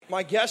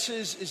My guess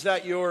is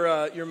that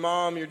your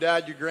mom, your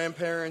dad, your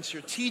grandparents,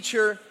 your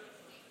teacher,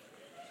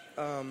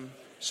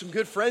 some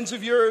good friends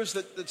of yours,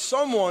 that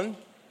someone,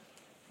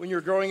 when you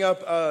were growing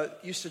up,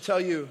 used to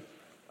tell you,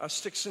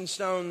 sticks and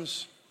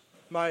stones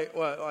might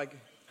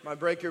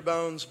break your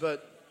bones,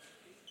 but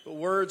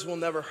words will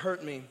never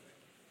hurt me.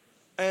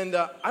 And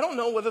I don't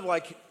know whether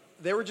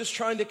they were just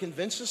trying to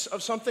convince us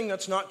of something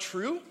that's not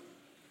true,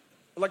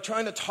 like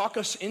trying to talk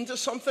us into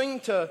something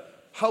to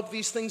help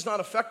these things not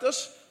affect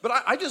us.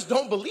 But I just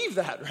don't believe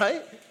that,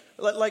 right?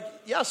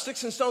 Yeah,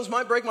 sticks and stones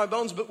might break my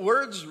bones, but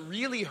words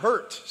really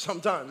hurt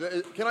sometimes.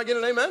 Can I get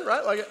an amen,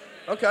 right?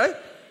 Okay.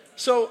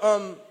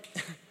 So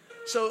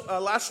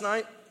last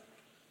night,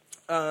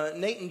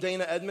 Nate and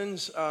Dana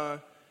Edmonds,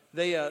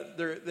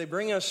 they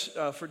bring us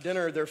for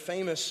dinner their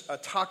famous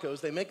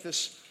tacos. They make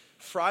this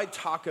fried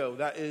taco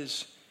that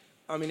is,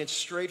 it's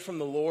straight from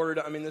the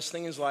Lord. This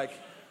thing is like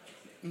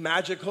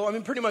magical.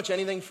 Pretty much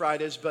anything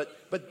fried is,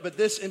 but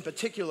this in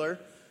particular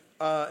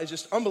is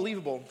just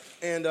unbelievable.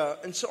 And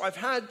so I've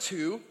had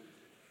two,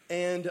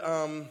 and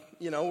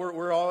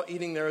we're all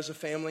eating there as a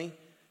family.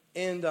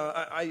 And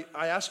I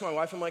asked my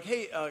wife, I'm like,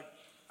 hey,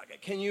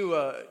 can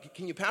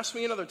you pass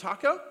me another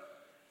taco?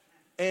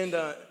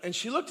 And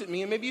she looked at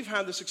me, and maybe you've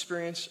had this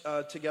experience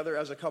together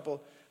as a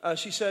couple.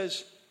 She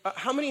says,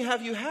 how many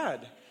have you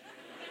had?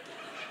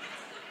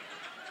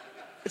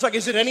 It's like,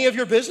 is it any of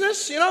your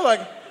business?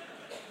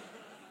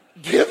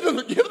 Give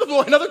the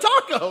boy another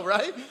taco,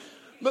 right?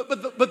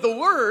 But the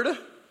word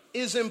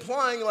is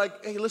implying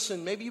hey,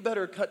 listen, maybe you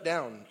better cut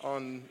down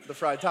on the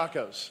fried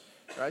tacos,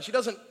 right? She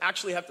doesn't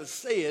actually have to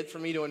say it for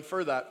me to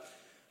infer that.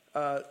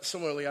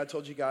 Similarly, I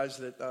told you guys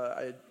that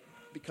I had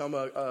become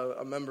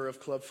a member of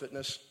Club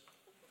Fitness.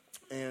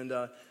 And,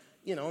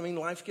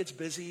 life gets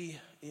busy,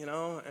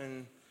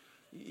 and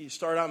you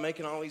start out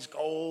making all these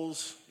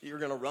goals. You're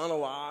going to run a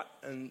lot,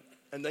 and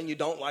then you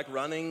don't like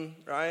running,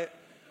 right?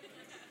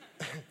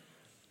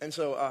 And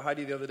so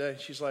Heidi the other day,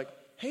 she's like,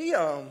 hey,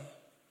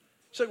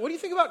 she's like, what do you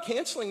think about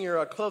canceling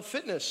your Club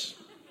Fitness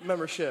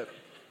membership?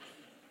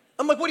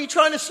 I'm like, what are you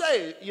trying to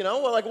say?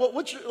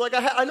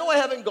 I know I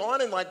haven't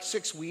gone in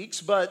 6 weeks,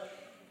 but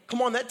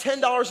come on, that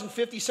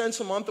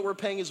 $10.50 a month that we're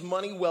paying is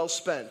money well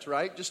spent,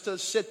 right? Just to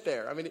sit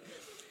there.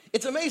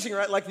 It's amazing,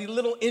 right? Like the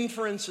little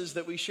inferences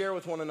that we share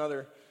with one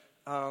another,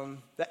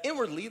 that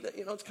inwardly, that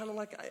it's kind of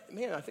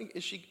I think,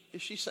 is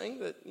she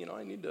saying that,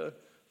 I need to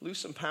lose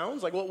some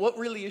pounds? What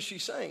really is she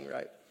saying,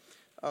 right?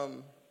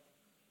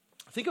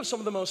 Think of some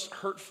of the most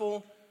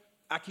hurtful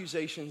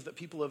accusations that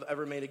people have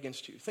ever made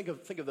against you. Think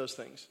of those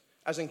things,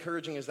 as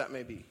encouraging as that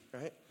may be,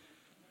 right?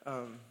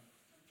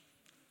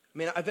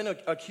 I've been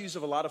accused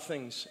of a lot of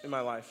things in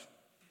my life.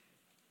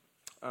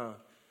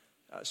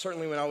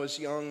 Certainly when I was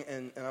young,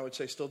 and I would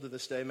say still to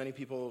this day, many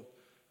people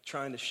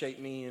trying to shape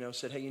me,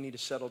 said, hey, you need to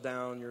settle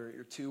down.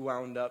 You're too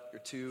wound up.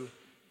 You're too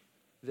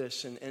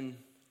this. And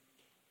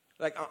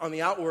on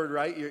the outward,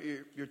 right,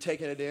 you're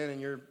taking it in,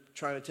 and you're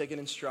trying to take it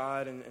in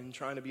stride and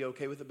trying to be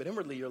okay with it. But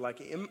inwardly, you're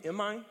like,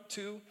 am I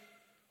too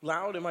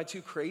loud? Am I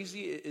too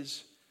crazy?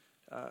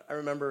 I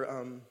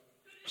remember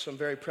some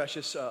very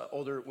precious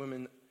older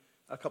women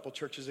a couple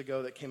churches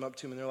ago that came up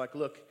to me, and they're like,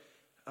 look,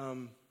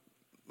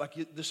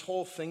 this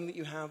whole thing that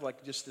you have,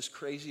 just this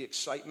crazy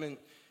excitement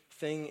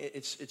thing,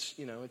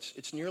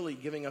 it's nearly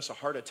giving us a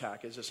heart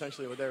attack, is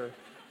essentially what they're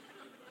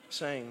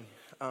saying.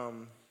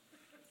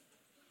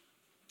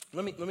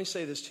 Let me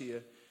say this to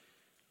you.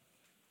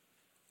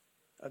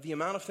 The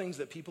amount of things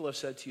that people have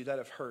said to you that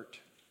have hurt,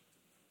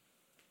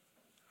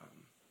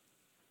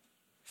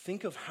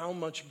 think of how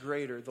much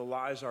greater the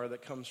lies are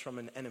that comes from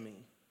an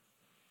enemy.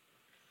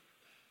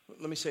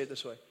 Let me say it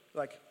this way.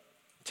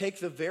 Take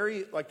the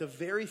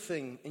very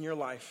thing in your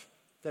life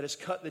that has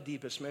cut the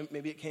deepest.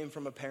 Maybe it came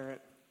from a parent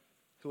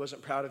who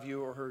wasn't proud of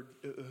you, or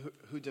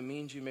who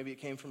demeaned you. Maybe it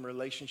came from a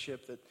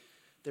relationship that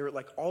they were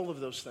all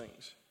of those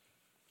things.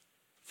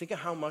 Think of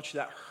how much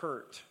that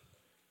hurt.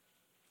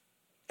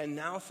 And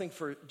now think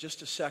for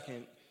just a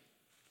second,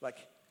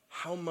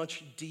 how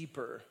much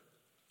deeper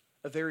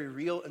a very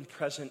real and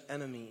present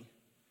enemy,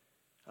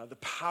 the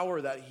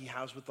power that he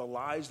has with the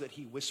lies that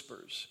he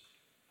whispers,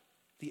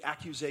 the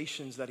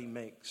accusations that he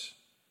makes.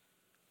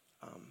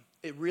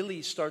 It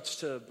really starts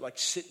to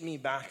sit me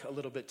back a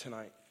little bit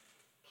tonight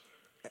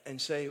and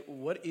say,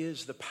 what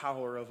is the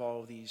power of all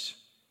of these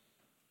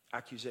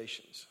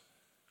accusations?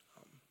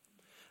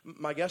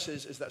 My guess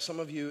is that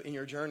some of you in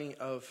your journey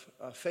of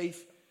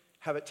faith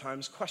have at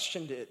times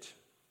questioned it.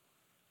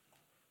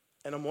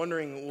 And I'm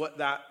wondering what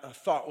that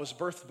thought was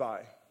birthed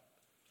by.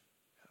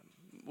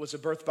 Was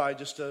it birthed by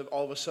just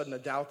all of a sudden a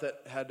doubt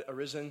that had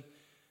arisen?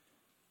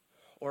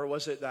 Or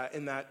was it that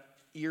in that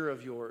ear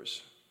of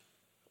yours,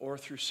 or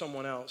through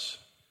someone else,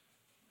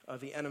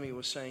 the enemy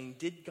was saying,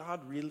 did God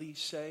really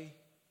say?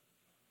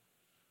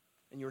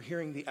 And you're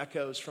hearing the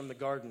echoes from the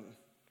garden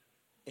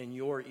in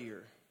your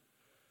ear.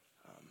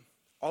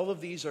 All of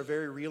these are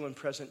very real and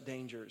present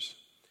dangers.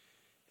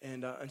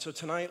 And so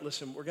tonight,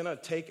 listen, we're going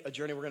to take a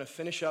journey. We're going to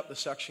finish up the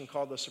section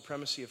called The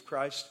Supremacy of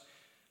Christ.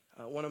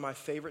 one of my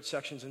favorite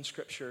sections in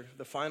Scripture,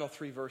 the final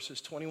 3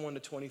 verses, 21 to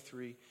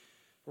 23.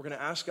 We're going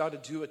to ask God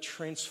to do a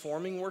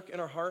transforming work in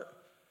our heart,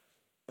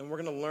 and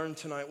we're going to learn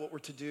tonight what we're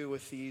to do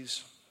with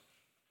these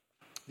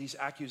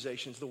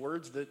accusations, the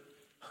words that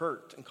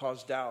hurt and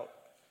cause doubt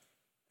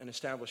and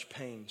establish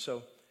pain.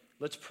 So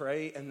let's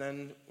pray, and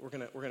then we're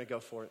gonna go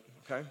for it,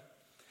 okay?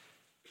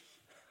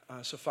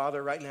 So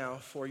Father, right now,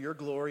 for your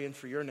glory and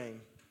for your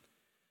name,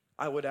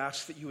 I would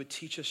ask that you would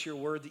teach us your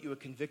word, that you would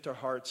convict our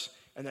hearts,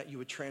 and that you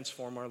would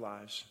transform our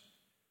lives.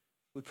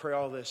 We pray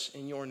all this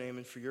in your name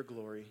and for your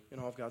glory, and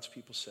all of God's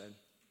people said,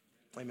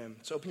 amen.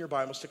 So open your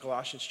Bibles to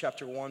Colossians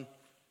chapter 1.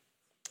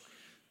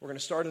 We're going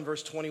to start in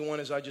verse 21,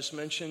 as I just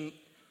mentioned,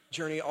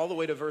 journey all the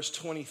way to verse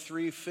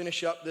 23,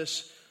 finish up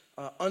this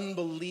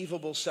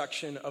unbelievable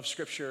section of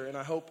Scripture. And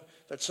I hope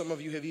that some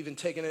of you have even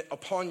taken it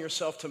upon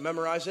yourself to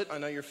memorize it. I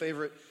know your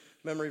favorite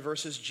memory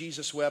verse is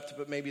Jesus wept,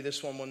 but maybe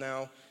this one will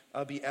now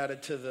be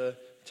added to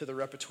the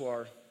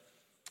repertoire.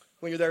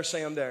 When you're there,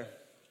 say I'm there.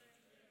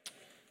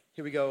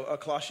 Here we go,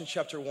 Colossians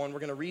chapter 1. We're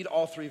going to read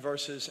all 3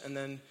 verses and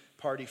then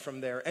party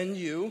from there. And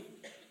you,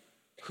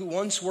 who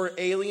once were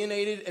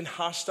alienated and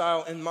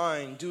hostile in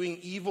mind, doing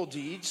evil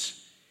deeds,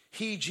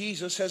 he,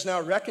 Jesus, has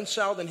now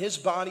reconciled in his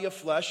body of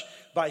flesh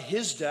by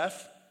his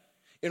death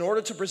in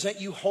order to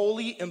present you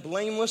holy and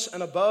blameless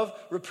and above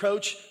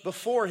reproach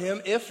before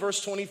him. If,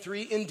 verse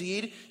 23,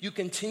 indeed, you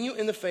continue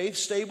in the faith,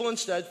 stable and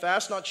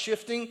steadfast, not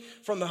shifting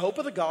from the hope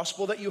of the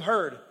gospel that you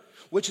heard,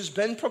 which has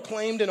been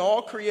proclaimed in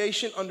all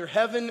creation under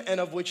heaven, and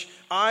of which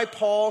I,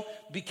 Paul,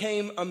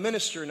 became a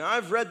minister. Now,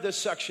 I've read this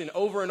section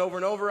over and over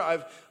and over.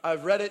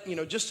 I've read it,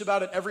 just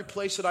about at every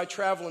place that I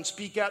travel and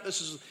speak at. This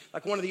is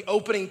like one of the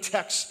opening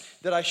texts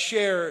that I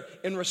share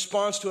in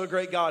response to a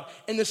great God.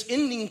 And this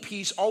ending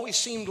piece always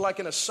seemed like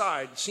an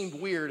aside, seemed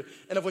weird,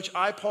 and of which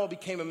I, Paul,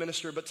 became a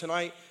minister. But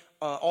tonight,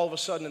 all of a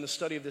sudden, in the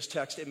study of this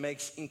text, it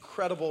makes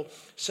incredible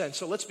sense.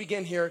 So let's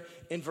begin here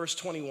in verse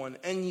 21.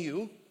 And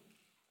you,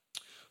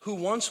 who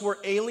once were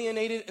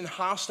alienated and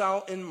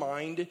hostile in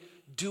mind,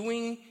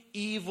 doing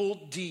evil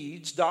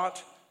deeds, ...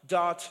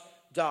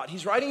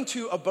 He's writing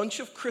to a bunch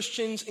of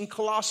Christians in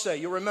Colossae,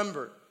 you'll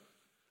remember.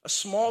 A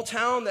small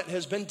town that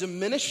has been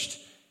diminished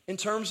in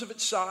terms of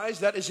its size,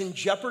 that is in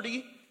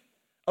jeopardy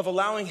of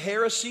allowing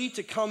heresy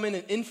to come in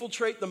and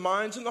infiltrate the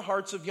minds and the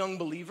hearts of young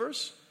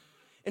believers.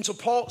 And so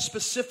Paul,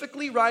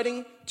 specifically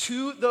writing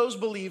to those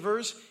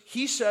believers,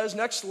 he says,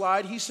 next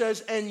slide, he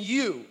says, and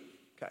you.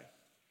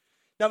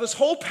 Now, this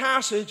whole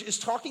passage is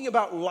talking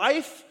about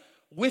life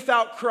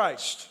without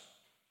Christ.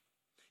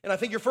 And I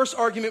think your first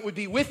argument would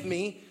be with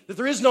me that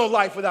there is no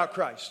life without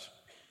Christ.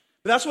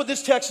 But that's what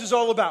this text is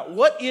all about.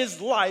 What is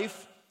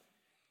life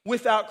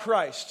without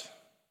Christ?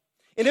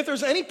 And if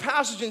there's any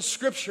passage in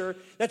Scripture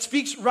that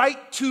speaks right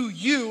to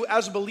you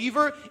as a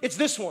believer, it's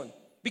this one,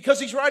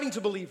 because he's writing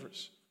to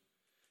believers.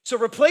 So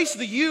replace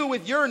the you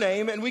with your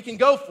name, and we can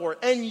go for it.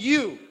 And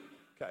you.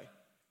 Okay.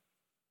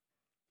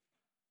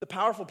 The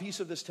powerful piece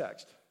of this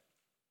text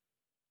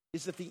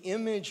is that the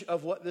image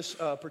of what this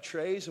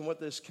portrays and what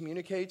this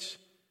communicates,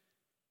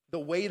 the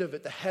weight of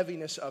it, the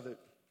heaviness of it,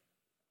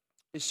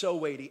 is so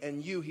weighty.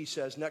 And you, he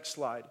says, next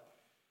slide.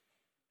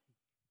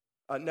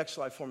 Next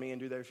slide for me,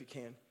 Andrew, there if you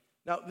can.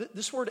 Now,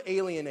 this word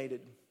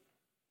alienated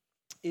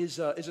is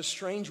a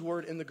strange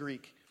word in the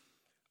Greek.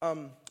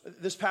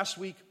 This past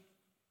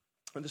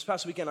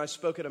weekend, I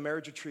spoke at a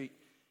marriage retreat,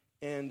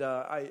 and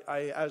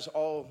I as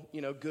all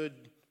good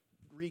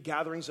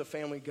regatherings of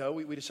family go,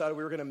 we decided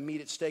we were going to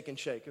meet at Steak and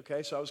Shake,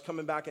 okay? So I was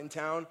coming back in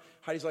town.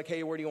 Heidi's like,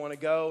 hey, where do you want to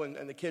go?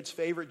 And the kids'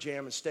 favorite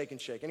jam is Steak and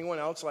Shake. Anyone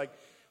else?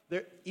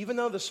 Even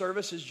though the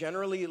service is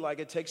generally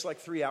it takes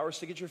 3 hours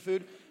to get your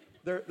food,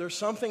 there's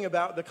something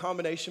about the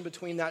combination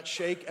between that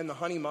shake and the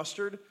honey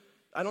mustard.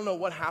 I don't know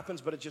what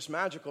happens, but it's just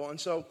magical. And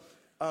so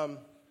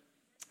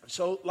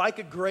like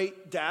a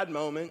great dad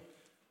moment,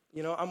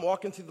 I'm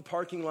walking through the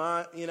parking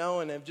lot,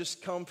 and I've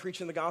just come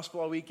preaching the gospel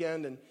all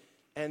weekend,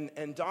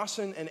 and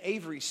Dawson and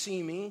Avery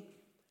see me,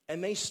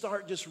 and they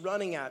start just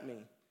running at me.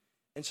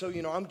 And so,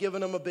 I'm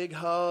giving them a big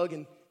hug,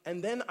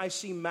 and then I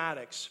see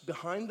Maddox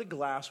behind the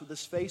glass with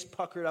his face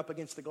puckered up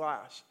against the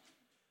glass.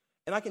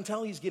 And I can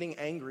tell he's getting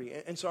angry.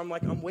 And so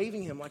I'm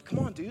waving him, come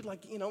on, dude,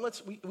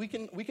 we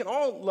can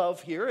all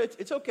love here.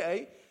 It's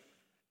okay.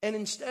 And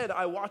instead,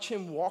 I watch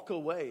him walk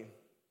away.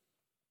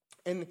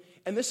 And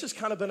this has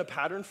kind of been a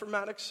pattern for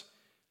Maddox.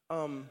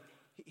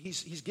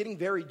 He's getting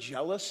very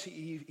jealous.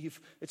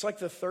 It's like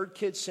the third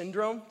kid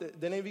syndrome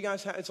that any of you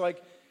guys have. It's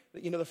like,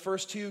 the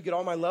first two get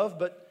all my love,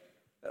 but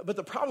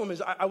the problem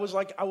is I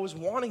was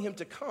wanting him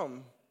to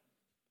come,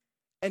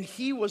 and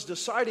he was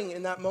deciding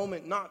in that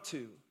moment not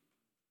to.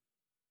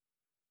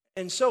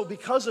 And so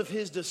because of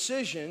his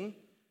decision,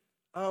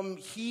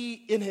 he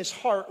in his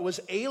heart was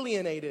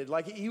alienated.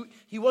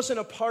 He wasn't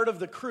a part of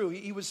the crew.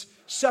 He was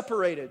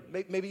separated.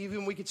 Maybe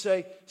even we could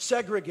say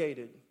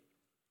segregated.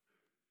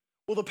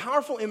 Well, the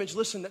powerful image,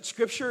 listen, that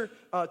Scripture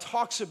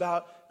talks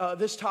about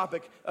this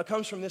topic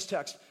comes from this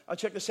text.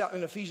 Check this out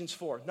in Ephesians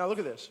 4. Now look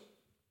at this.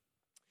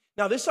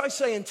 Now this I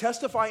say and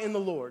testify in the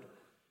Lord,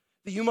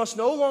 that you must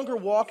no longer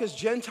walk as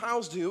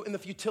Gentiles do in the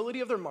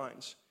futility of their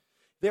minds.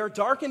 They are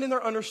darkened in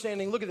their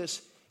understanding. Look at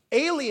this.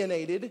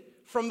 Alienated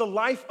from the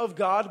life of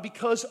God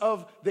because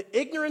of the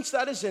ignorance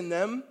that is in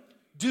them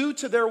due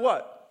to their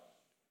what?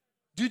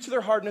 Due to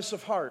their hardness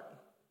of heart.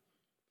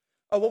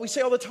 What we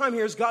say all the time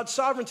here is God's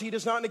sovereignty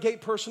does not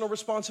negate personal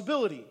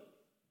responsibility.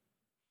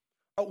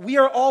 We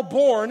are all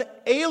born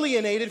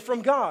alienated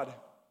from God.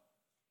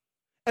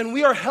 And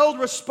we are held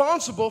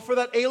responsible for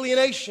that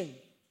alienation.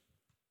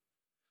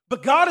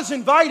 But God is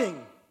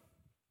inviting.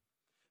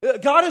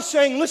 God is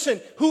saying, listen,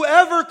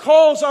 whoever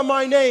calls on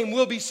my name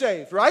will be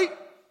saved, right?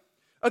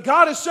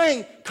 God is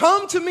saying,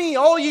 come to me,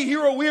 all ye who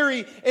are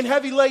weary and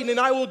heavy laden, and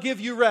I will give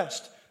you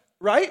rest,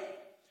 right?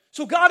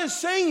 So God is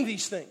saying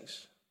these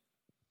things.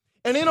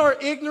 And in our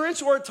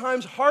ignorance or at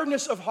times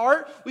hardness of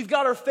heart, we've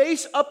got our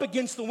face up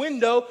against the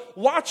window,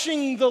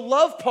 watching the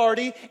love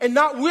party and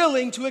not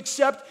willing to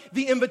accept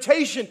the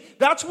invitation.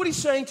 That's what he's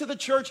saying to the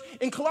church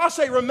in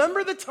Colossae.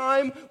 Remember the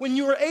time when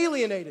you were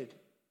alienated,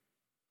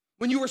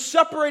 when you were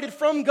separated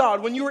from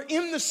God, when you were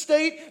in the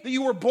state that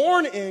you were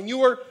born in, you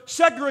were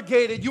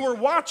segregated, you were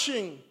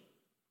watching.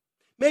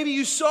 Maybe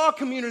you saw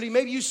community,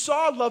 maybe you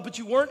saw love, but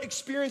you weren't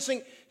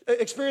experiencing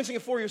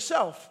it for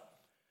yourself.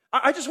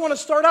 I just want to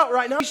start out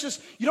right now. It's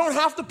just, you don't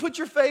have to put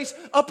your face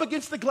up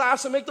against the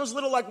glass and make those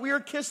little like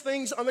weird kiss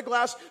things on the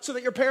glass so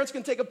that your parents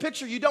can take a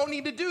picture. You don't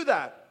need to do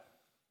that.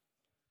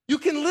 You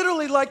can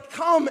literally like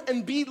come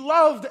and be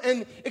loved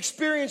and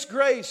experience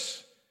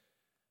grace.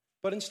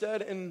 But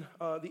instead, in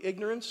the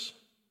ignorance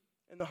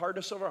and the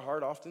hardness of our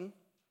heart, often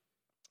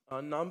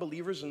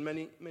non-believers, and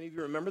many of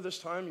you remember this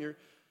time, you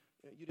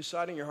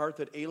decide in your heart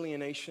that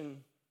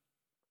alienation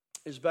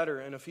is better.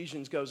 And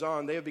Ephesians goes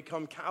on, they have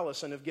become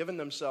callous and have given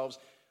themselves,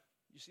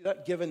 you see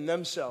that? Given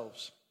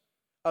themselves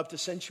up to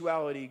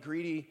sensuality,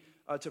 greedy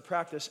to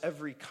practice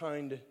every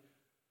kind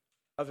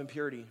of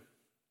impurity.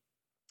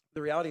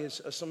 The reality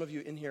is, some of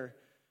you in here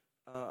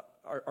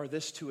are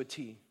this to a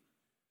T.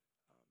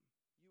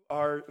 You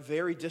are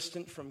very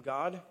distant from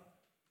God,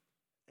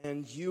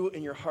 and you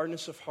in your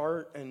hardness of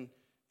heart and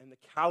the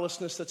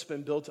callousness that's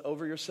been built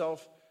over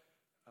yourself,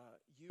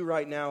 you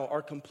right now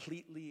are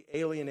completely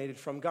alienated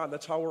from God.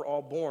 That's how we're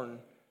all born.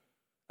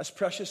 As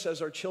precious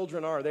as our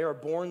children are, they are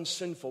born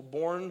sinful,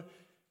 born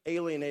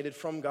alienated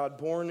from God,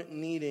 born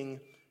needing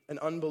an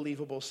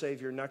unbelievable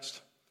Savior.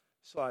 Next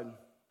slide.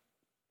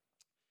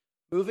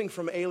 Moving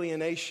from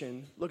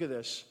alienation, look at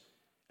this.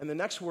 And the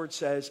next word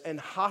says, and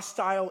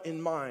hostile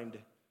in mind.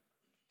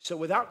 So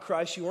without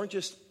Christ, you weren't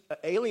just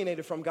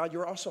alienated from God, you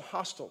were also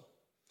hostile.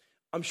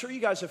 I'm sure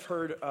you guys have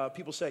heard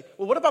people say,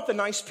 well, what about the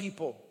nice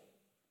people?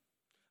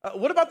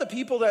 What about the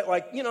people that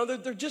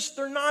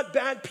they're not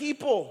bad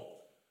people?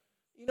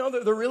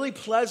 They're really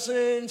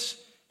pleasant,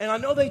 and I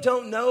know they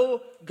don't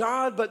know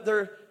God, but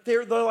they're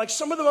like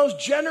some of the most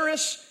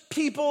generous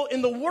people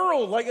in the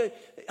world. Like,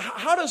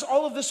 how does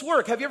all of this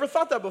work? Have you ever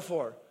thought that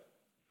before?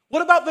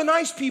 What about the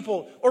nice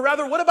people? Or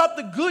rather, what about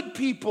the good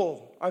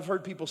people? I've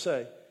heard people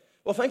say.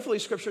 Well, thankfully,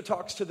 Scripture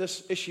talks to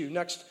this issue.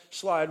 Next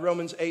slide,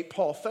 Romans 8,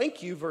 Paul.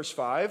 Thank you, verse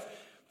 5.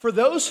 For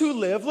those who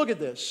live, look at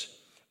this,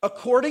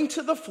 according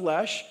to the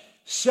flesh,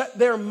 set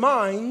their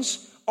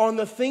minds on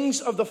the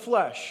things of the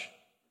flesh.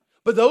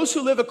 But those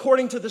who live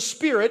according to the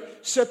Spirit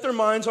set their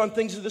minds on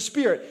things of the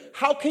Spirit.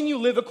 How can you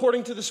live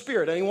according to the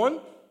Spirit? Anyone?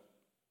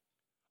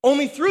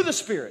 Only through the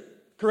Spirit,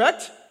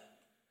 correct?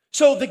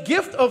 So the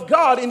gift of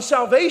God in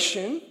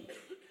salvation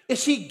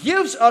is He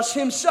gives us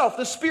Himself,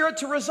 the Spirit,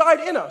 to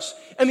reside in us.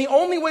 And the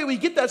only way we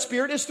get that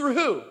Spirit is through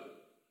who?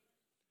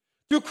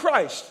 Through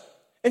Christ.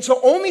 And so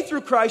only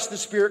through Christ the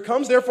Spirit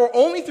comes. Therefore,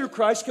 only through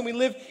Christ can we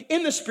live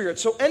in the Spirit.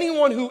 So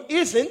anyone who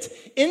isn't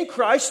in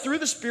Christ through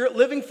the Spirit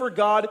living for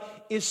God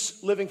is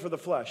living for the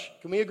flesh.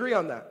 Can we agree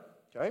on that?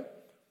 Okay,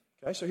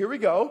 so here we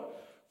go.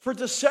 For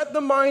to set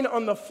the mind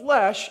on the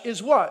flesh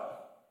is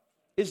what?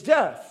 Is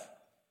death.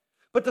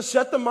 But to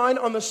set the mind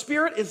on the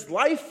Spirit is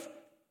life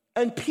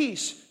and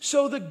peace.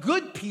 So the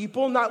good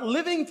people not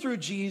living through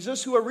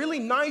Jesus, who are really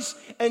nice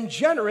and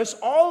generous,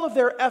 all of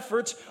their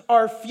efforts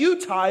are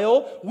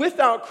futile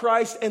without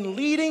Christ and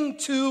leading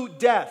to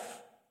death.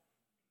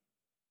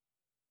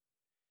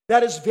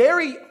 That is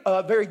very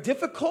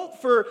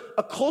difficult for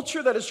a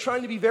culture that is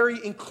trying to be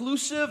very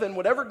inclusive and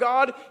whatever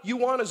God you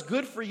want is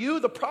good for you.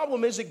 The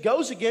problem is it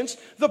goes against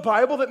the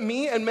Bible that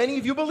me and many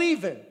of you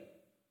believe in.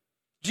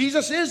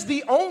 Jesus is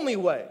the only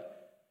way.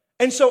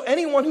 And so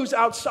anyone who's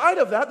outside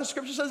of that, the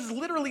Scripture says, is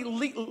literally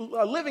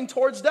living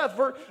towards death.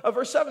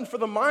 Verse 7, for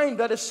the mind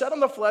that is set on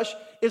the flesh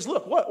is,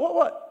 look,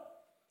 what?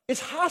 It's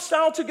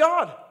hostile to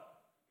God.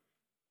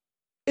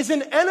 It's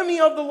an enemy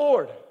of the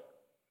Lord.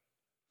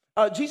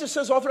 Jesus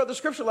says all throughout the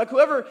Scripture, like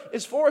whoever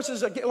is for us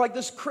is like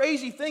this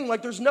crazy thing,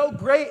 like there's no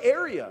gray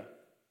area.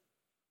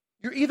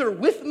 You're either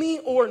with me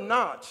or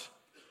not.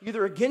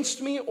 Either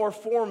against me or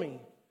for me.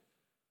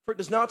 For it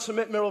does not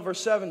submit, middle of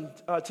verse 7,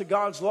 to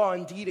God's law.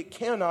 Indeed, it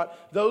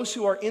cannot. Those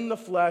who are in the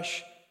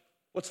flesh,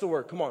 what's the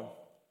word? Come on.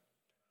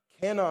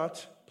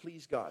 Cannot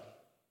please God.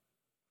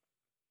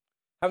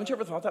 Haven't you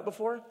ever thought that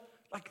before?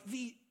 Like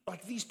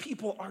these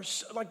people are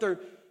so, like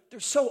they're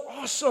so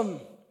awesome.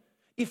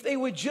 If they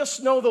would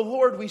just know the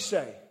Lord, we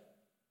say.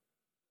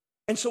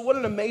 And so what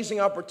an amazing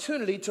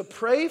opportunity to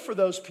pray for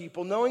those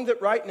people, knowing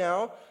that right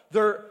now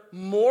their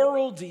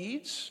moral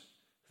deeds,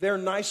 their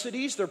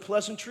niceties, their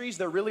pleasantries,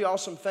 their really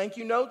awesome thank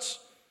you notes,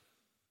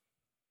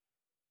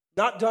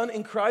 not done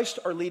in Christ,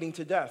 are leading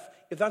to death.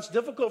 If that's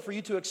difficult for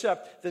you to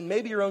accept, then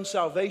maybe your own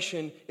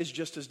salvation is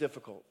just as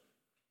difficult.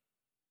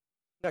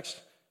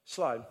 Next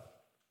slide.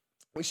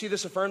 We see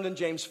this affirmed in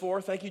James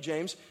 4. Thank you,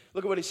 James.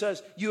 Look at what he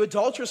says. You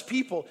adulterous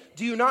people,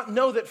 do you not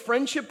know that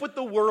friendship with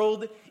the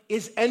world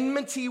is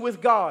enmity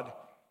with God?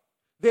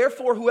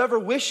 Therefore, whoever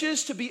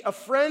wishes to be a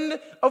friend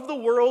of the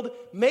world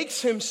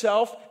makes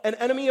himself an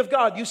enemy of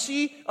God. You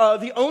see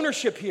the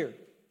ownership here.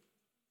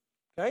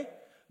 Okay?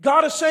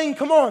 God is saying,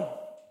 come on.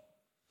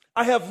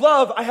 I have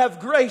love. I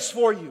have grace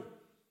for you.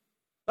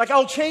 Like,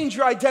 I'll change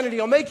your identity.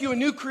 I'll make you a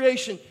new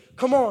creation.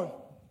 Come on.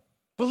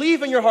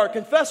 Believe in your heart.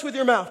 Confess with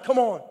your mouth. Come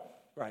on.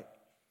 Right.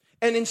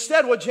 And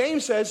instead, what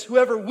James says,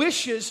 whoever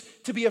wishes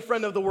to be a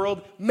friend of the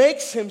world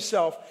makes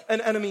himself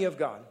an enemy of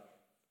God.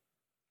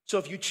 So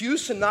if you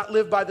choose to not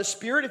live by the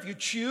Spirit, if you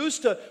choose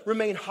to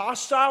remain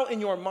hostile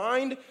in your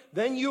mind,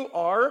 then you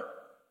are,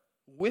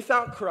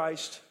 without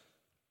Christ,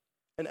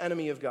 an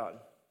enemy of God.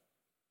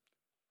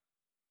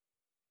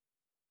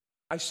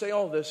 I say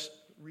all this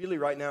really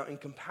right now in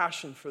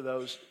compassion for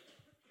those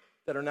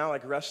that are now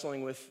like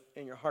wrestling with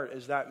in your heart,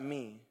 is that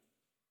me?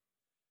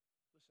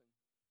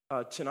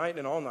 Listen, tonight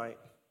and all night,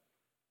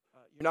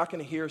 you're not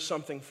going to hear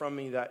something from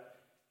me that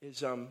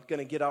is going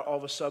to get out all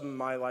of a sudden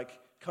my like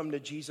come to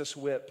Jesus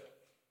whip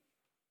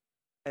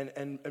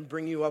and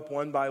bring you up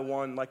one by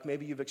one like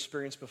maybe you've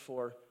experienced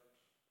before.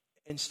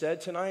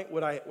 Instead tonight,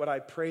 what I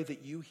pray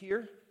that you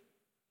hear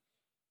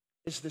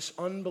is this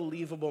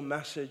unbelievable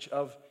message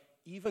of,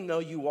 even though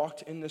you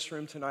walked in this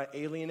room tonight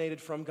alienated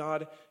from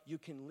God, you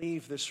can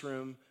leave this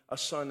room a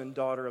son and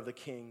daughter of the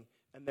King,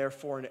 and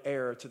therefore an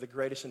heir to the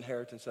greatest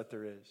inheritance that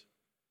there is.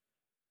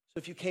 So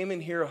if you came in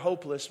here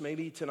hopeless,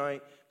 maybe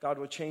tonight God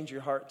would change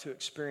your heart to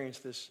experience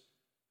this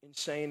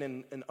insane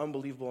and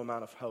unbelievable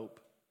amount of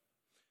hope.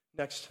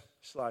 Next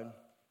slide.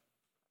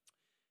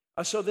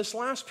 So this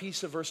last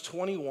piece of verse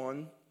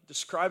 21,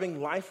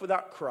 describing life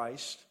without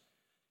Christ,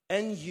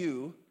 and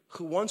you,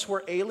 who once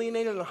were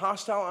alienated and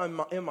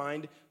hostile in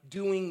mind,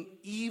 doing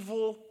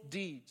evil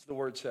deeds, the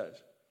word says.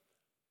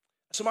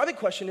 So my big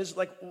question is,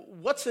 like,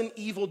 what's an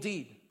evil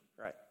deed,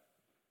 right?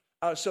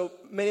 So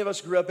many of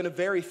us grew up in a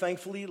very,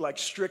 thankfully, like,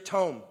 strict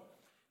home.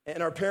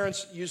 And our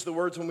parents used the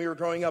words when we were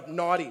growing up,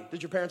 naughty.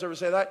 Did your parents ever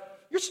say that?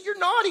 You're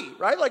naughty,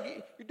 right?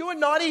 Like, you're doing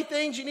naughty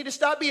things. You need to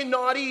stop being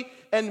naughty.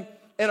 And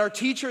our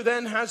teacher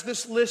then has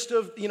this list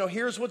of,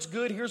 here's what's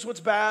good, here's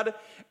what's bad.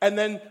 And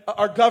then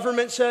our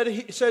government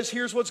says,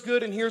 here's what's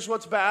good and here's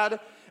what's bad.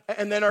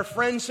 And then our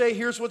friends say,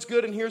 here's what's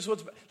good and here's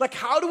what's bad. Like,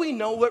 how do we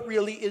know what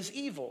really is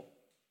evil?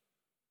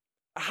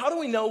 How do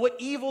we know what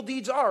evil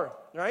deeds are,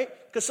 right?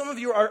 Because some of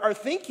you are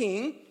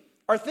thinking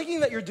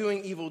that you're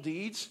doing evil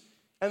deeds,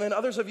 and then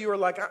others of you are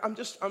like,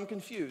 I'm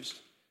confused.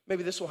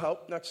 Maybe this will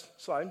help. Next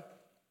slide.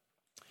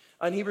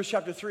 In Hebrews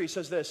chapter 3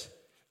 says this,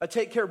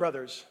 take care,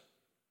 brothers,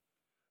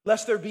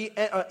 lest there be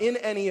in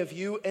any of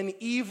you an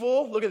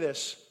evil, look at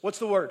this, what's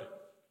the word?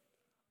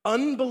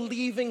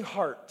 Unbelieving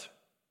heart,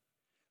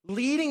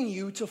 leading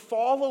you to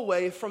fall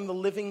away from the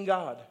living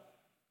God.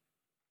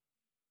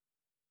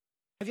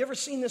 Have you ever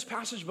seen this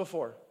passage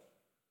before?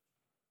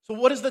 So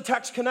what does the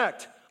text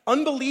connect?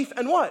 Unbelief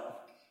and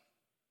what?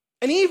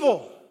 And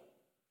evil.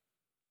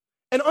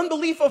 And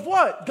unbelief of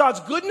what? God's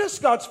goodness,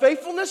 God's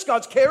faithfulness,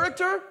 God's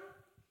character.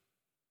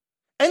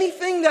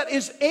 Anything that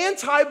is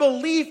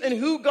anti-belief in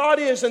who God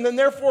is, and then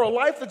therefore a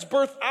life that's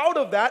birthed out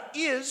of that,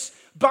 is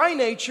by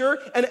nature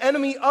an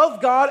enemy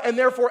of God, and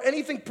therefore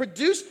anything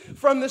produced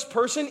from this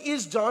person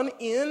is done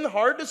in,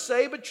 hard to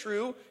say but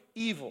true,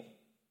 evil.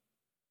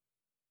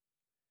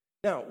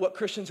 Now, what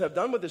Christians have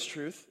done with this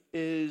truth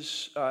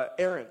is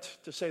errant,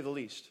 to say the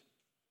least,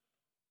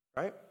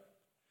 right?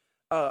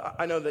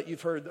 I know that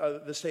you've heard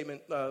the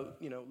statement,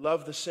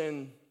 love the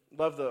sin,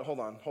 hold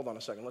on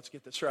a second, let's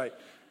get this right.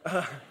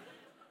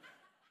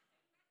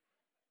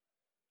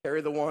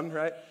 Carry the one,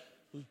 right?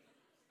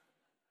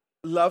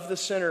 Love the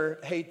sinner,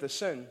 hate the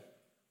sin.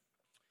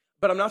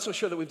 But I'm not so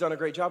sure that we've done a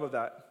great job of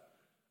that.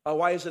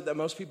 Why is it that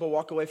most people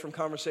walk away from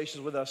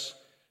conversations with us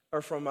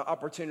or from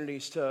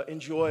opportunities to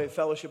enjoy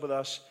fellowship with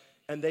us,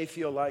 and they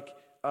feel like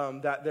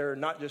that they're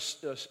not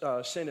just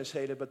sin is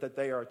hated, but that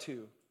they are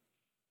too?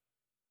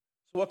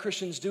 So what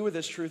Christians do with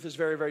this truth is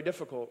very, very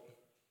difficult.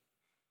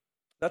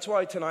 That's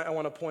why tonight I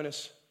want to point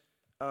us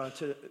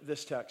to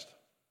this text.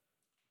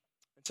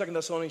 In 2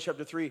 Thessalonians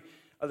chapter 3,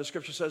 the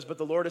scripture says, but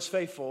the Lord is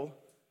faithful.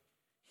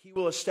 He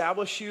will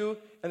establish you,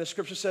 and the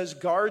scripture says,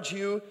 guard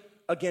you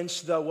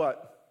against the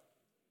what?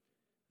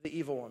 The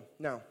evil one.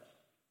 Now,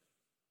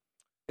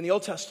 in the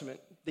Old Testament,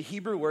 the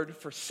Hebrew word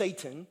for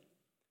Satan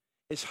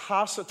is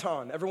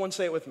ha-satan. Everyone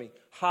say it with me.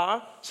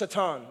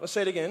 Ha-satan. Let's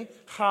say it again.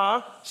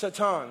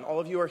 Ha-satan. All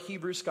of you are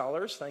Hebrew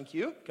scholars. Thank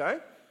you. Okay.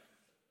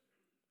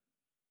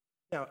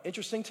 Now,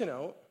 interesting to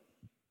note,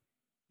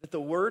 that the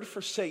word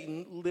for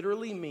Satan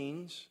literally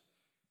means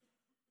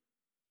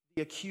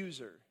the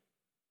accuser.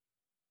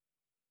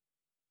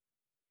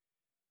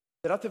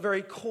 That at the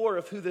very core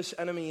of who this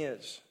enemy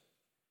is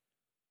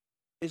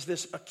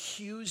this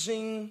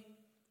accusing,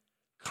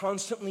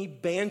 constantly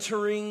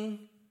bantering,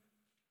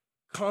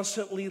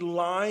 constantly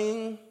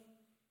lying,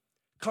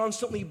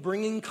 constantly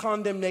bringing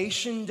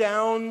condemnation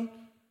down.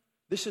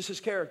 This is his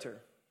character.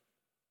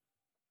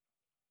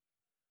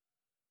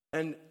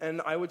 And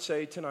I would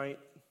say tonight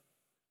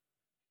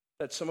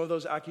that some of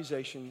those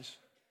accusations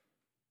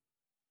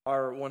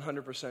are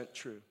 100%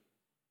 true.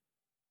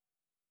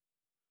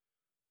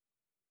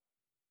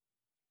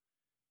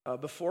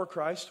 Before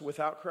Christ,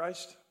 without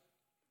Christ,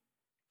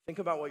 think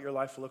about what your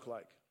life looked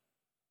like.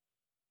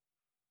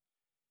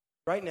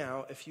 Right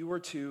now, if you were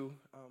to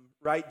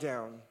write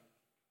down,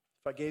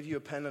 if I gave you a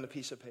pen and a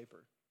piece of paper,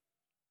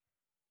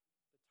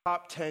 the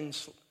top 10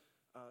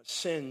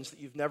 sins that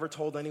you've never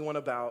told anyone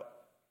about,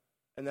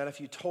 and that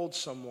if you told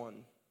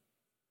someone,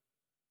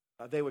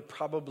 they would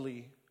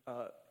probably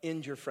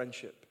end your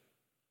friendship.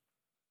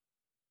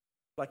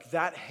 Like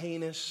that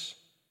heinous,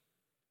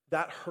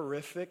 that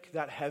horrific,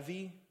 that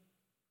heavy.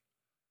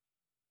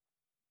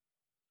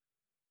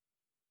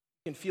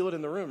 You can feel it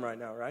in the room right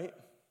now, right?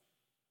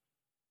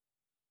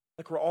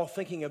 Like we're all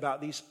thinking about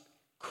these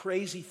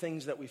crazy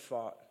things that we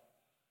thought.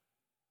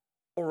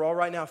 Or we're all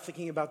right now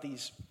thinking about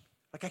these,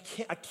 like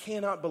I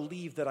cannot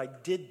believe that I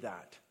did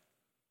that.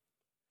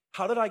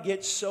 How did I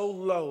get so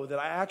low that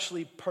I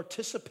actually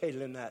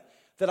participated in that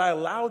I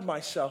allowed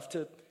myself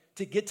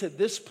to get to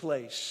this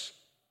place?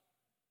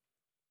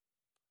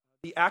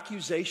 The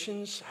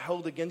accusations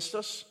held against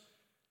us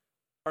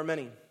are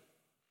many.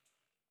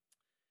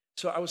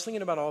 So I was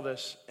thinking about all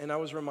this, and I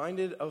was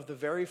reminded of the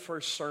very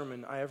first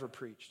sermon I ever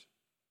preached.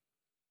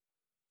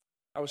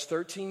 I was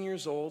 13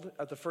 years old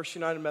at the First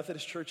United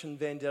Methodist Church in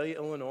Vandalia,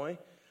 Illinois.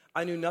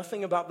 I knew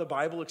nothing about the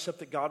Bible except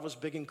that God was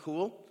big and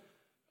cool.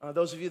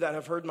 Those of you that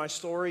have heard my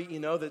story, you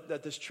know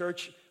that this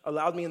church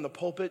allowed me in the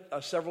pulpit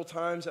several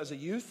times as a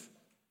youth.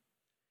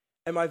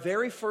 And my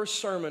very first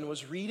sermon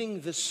was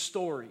reading this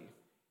story.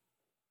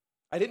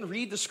 I didn't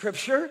read the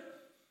scripture.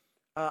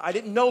 I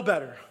didn't know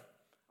better.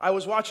 I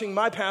was watching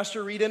my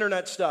pastor read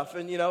internet stuff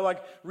and,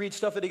 read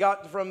stuff that he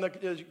got from the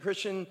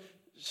Christian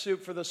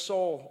Soup for the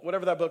Soul,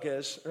 whatever that book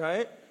is,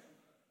 right?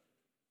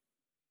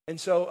 And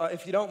so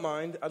if you don't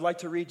mind, I'd like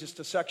to read just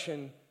a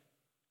section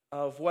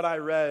of what I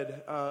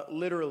read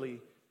literally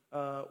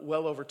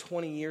well over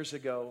 20 years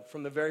ago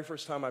from the very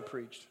first time I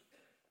preached.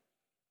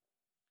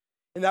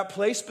 In that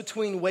place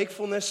between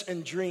wakefulness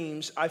and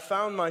dreams, I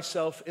found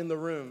myself in the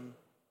room.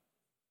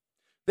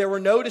 There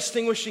were no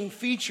distinguishing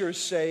features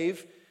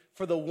save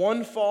for the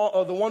one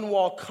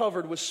wall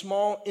covered with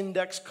small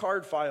index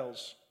card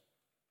files.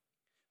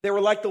 They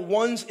were like the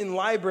ones in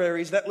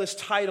libraries that list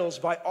titles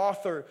by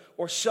author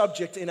or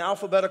subject in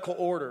alphabetical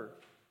order.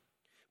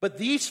 But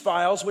these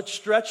files, which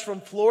stretched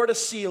from floor to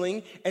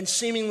ceiling and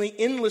seemingly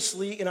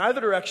endlessly in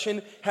either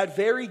direction, had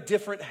very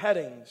different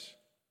headings.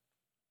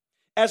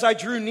 As I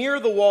drew near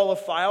the wall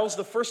of files,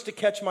 the first to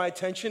catch my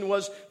attention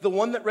was the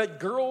one that read,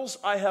 "Girls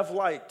I Have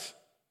Liked."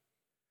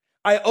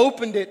 I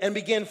opened it and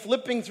began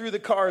flipping through the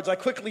cards. I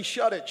quickly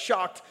shut it,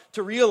 shocked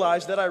to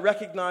realize that I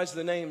recognized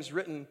the names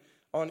written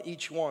on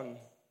each one.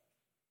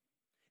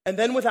 And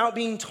then, without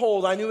being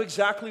told, I knew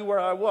exactly where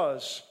I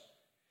was.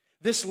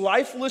 This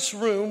lifeless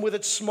room with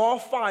its small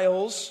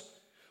files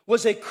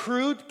was a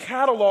crude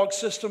catalog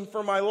system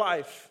for my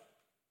life.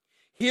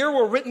 Here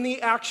were written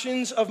the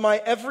actions of my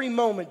every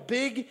moment,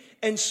 big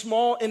and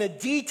small, in a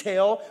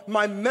detail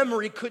my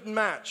memory couldn't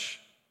match.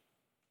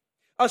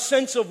 A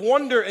sense of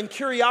wonder and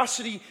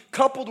curiosity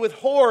coupled with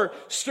horror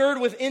stirred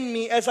within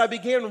me as I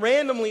began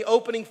randomly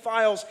opening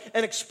files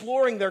and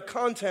exploring their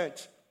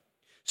content.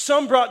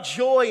 Some brought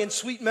joy and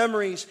sweet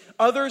memories,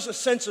 others a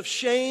sense of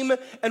shame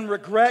and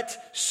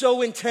regret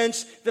so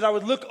intense that I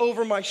would look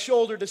over my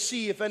shoulder to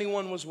see if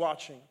anyone was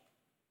watching.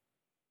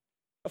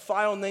 A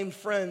file named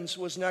Friends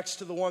was next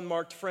to the one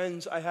marked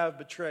Friends I Have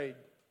Betrayed.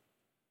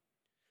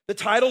 The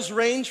titles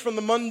range from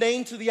the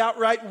mundane to the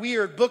outright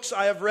weird. Books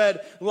I have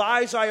read,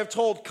 lies I have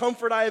told,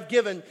 comfort I have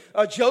given,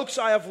 jokes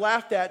I have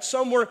laughed at.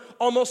 Some were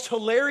almost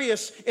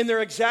hilarious in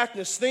their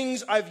exactness,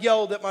 things I've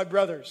yelled at my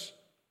brothers.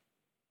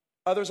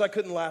 Others I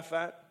couldn't laugh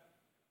at.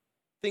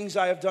 Things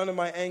I have done in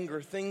my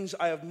anger, things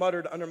I have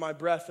muttered under my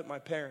breath at my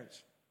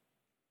parents.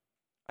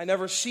 I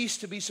never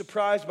ceased to be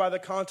surprised by the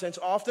contents.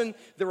 Often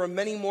there were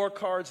many more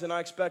cards than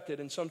I expected,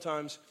 and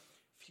sometimes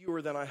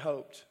fewer than I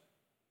hoped.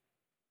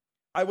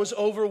 I was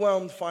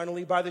overwhelmed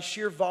finally by the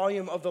sheer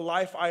volume of the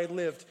life I had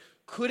lived.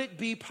 Could it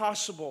be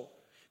possible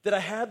that I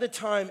had the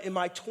time in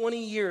my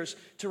 20 years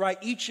to write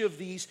each of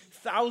these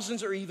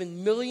thousands or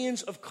even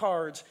millions of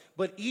cards,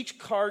 but each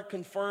card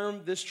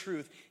confirmed this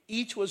truth?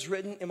 Each was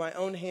written in my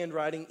own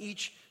handwriting,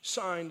 each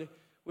signed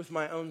with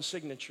my own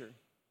signature.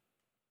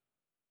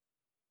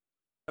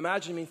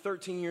 Imagine me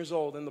 13 years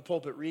old in the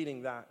pulpit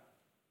reading that.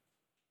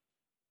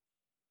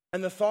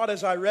 And the thought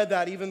as I read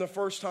that, even the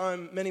first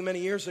time many, many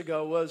years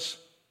ago, was,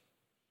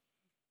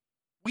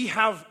 we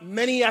have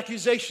many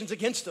accusations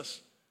against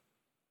us.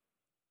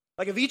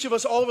 Like if each of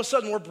us all of a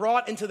sudden were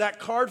brought into that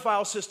card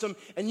file system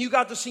and you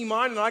got to see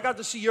mine and I got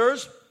to see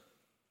yours,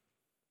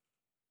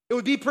 it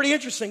would be pretty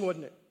interesting,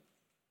 wouldn't it?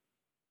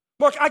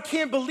 Mark, I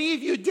can't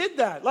believe you did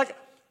that. Like,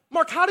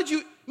 Mark,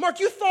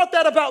 you thought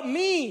that about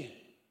me.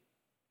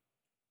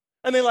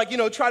 And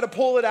they try to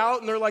pull it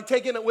out and they're like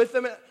taking it with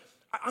them.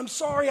 I'm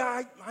sorry,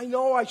 I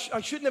know I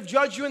shouldn't have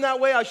judged you in that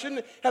way. I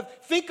shouldn't have.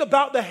 Think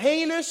about the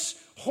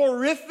heinous,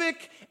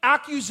 horrific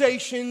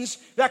accusations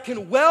that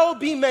can well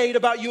be made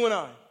about you and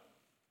I.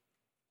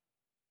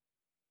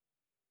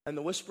 And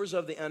the whispers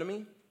of the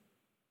enemy.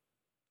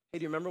 Hey,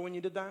 do you remember when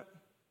you did that?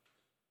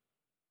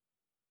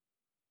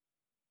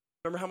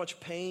 Remember how much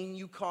pain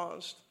you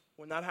caused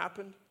when that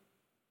happened?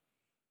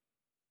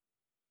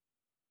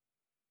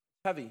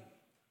 Heavy.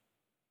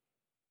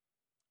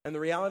 And the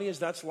reality is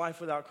that's life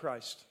without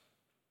Christ.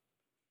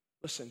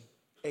 Listen,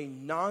 a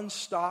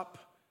nonstop,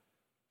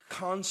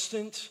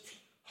 constant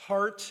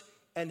heart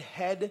and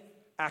head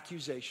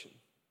accusation.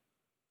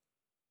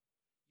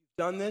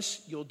 You've done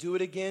this, you'll do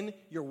it again,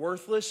 you're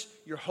worthless,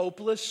 you're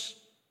hopeless,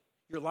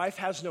 your life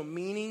has no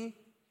meaning,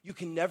 you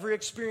can never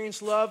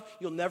experience love,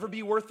 you'll never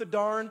be worth a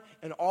darn,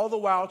 and all the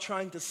while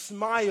trying to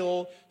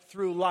smile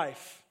through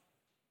life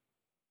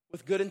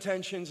with good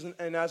intentions,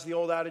 and as the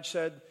old adage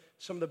said,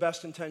 some of the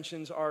best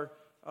intentions are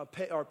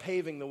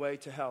paving the way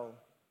to hell.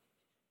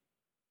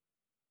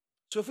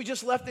 So if we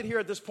just left it here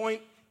at this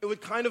point, it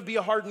would kind of be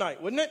a hard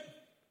night, wouldn't it?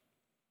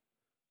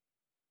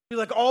 Be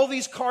like all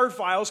these card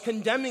files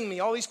condemning me,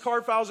 all these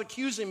card files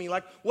accusing me,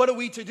 like what are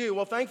we to do?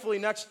 Well, thankfully,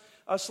 next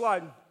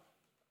slide.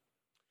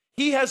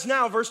 He has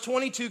now, verse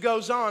 22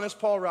 goes on, as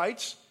Paul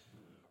writes,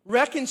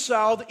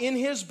 reconciled in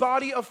his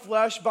body of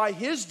flesh by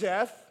his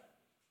death,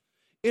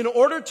 in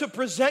order to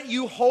present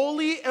you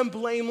holy and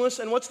blameless,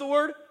 and what's the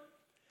word?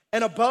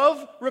 And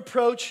above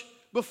reproach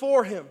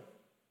before him.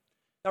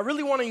 Now, I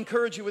really want to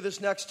encourage you with this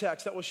next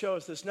text that will show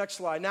us this. Next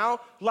slide. Now,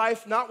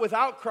 life not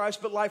without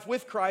Christ, but life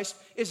with Christ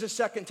is the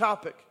second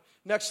topic.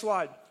 Next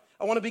slide.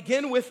 I want to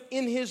begin with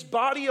in his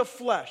body of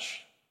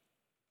flesh.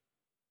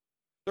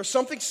 There's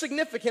something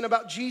significant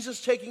about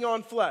Jesus taking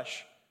on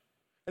flesh.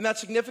 And that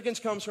significance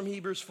comes from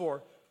Hebrews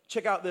 4.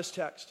 Check out this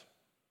text.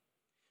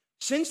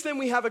 Since then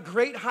we have a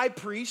great high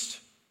priest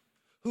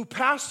who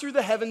passed through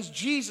the heavens,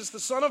 Jesus, the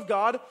Son of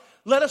God,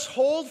 let us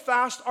hold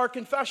fast our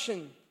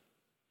confession.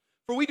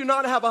 For we do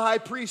not have a high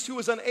priest who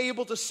is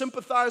unable to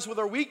sympathize with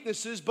our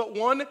weaknesses, but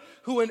one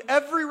who in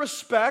every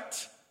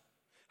respect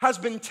has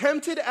been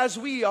tempted as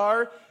we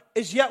are,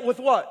 is yet with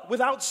what?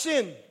 Without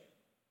sin.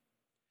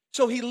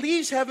 So he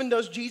leaves heaven,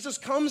 does Jesus,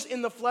 comes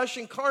in the flesh,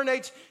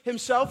 incarnates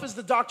himself as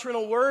the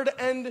doctrinal word,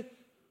 and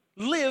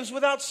lives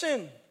without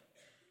sin.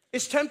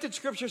 Is tempted,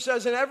 Scripture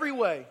says, in every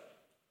way.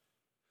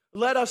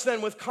 Let us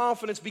then with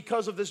confidence,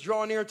 because of this,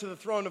 draw near to the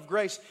throne of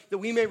grace, that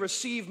we may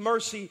receive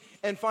mercy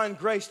and find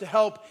grace to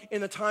help in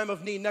the time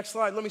of need. Next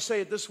slide, let me say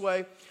it this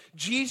way.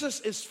 Jesus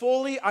is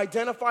fully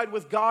identified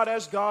with God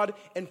as God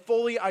and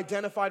fully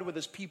identified with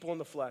his people in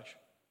the flesh.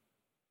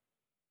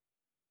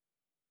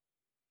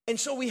 And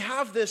so we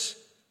have this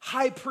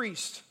high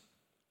priest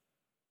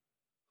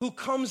who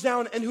comes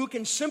down and who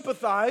can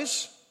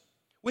sympathize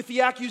with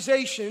the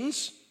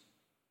accusations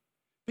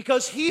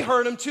because he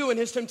heard him too in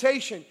his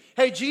temptation.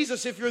 Hey,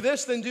 Jesus, if you're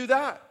this, then do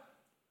that.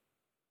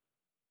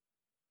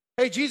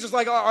 Hey, Jesus,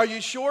 are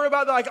you sure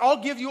about that?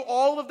 I'll give you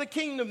all of the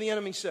kingdom, the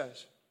enemy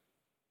says.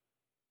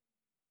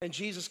 And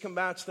Jesus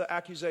combats the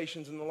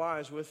accusations and the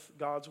lies with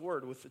God's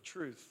word, with the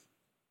truth.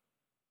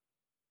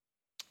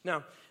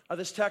 Now,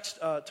 this text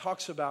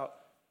talks about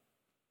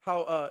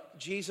how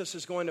Jesus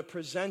is going to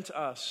present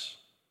us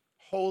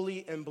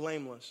holy and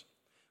blameless.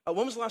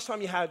 When was the last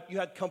time you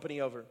had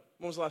company over?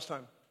 When was the last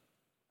time?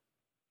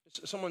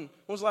 When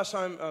was the last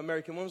time,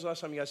 Mary Kim, when was the last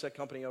time you guys had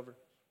company over?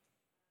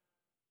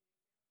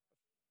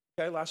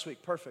 Okay, last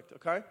week, perfect,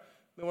 okay?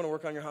 We want to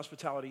work on your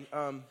hospitality.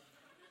 I'm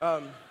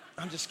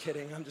just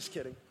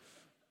kidding.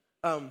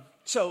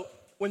 So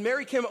when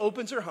Mary Kim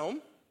opens her home,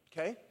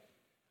 okay,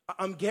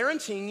 I'm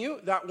guaranteeing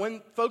you that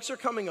when folks are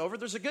coming over,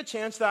 there's a good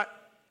chance that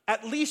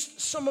at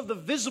least some of the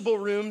visible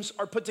rooms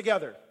are put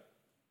together,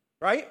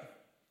 right?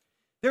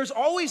 There's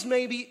always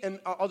maybe, and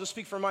I'll just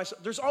speak for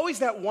myself, there's always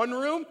that one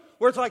room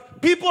where it's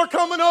like, people are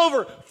coming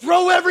over,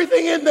 throw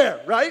everything in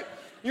there, right?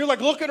 You're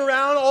like looking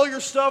around, all your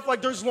stuff,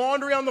 like there's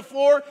laundry on the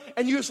floor,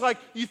 and you just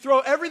you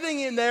throw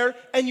everything in there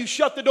and you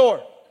shut the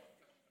door.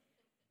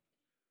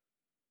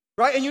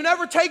 Right? And you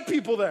never take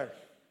people there.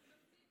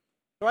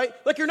 Right?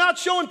 Like you're not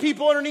showing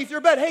people underneath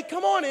your bed, hey,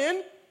 come on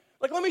in.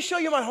 Like, let me show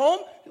you my home.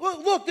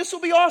 Look, this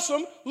will be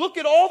awesome. Look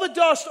at all the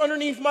dust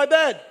underneath my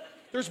bed.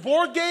 There's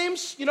board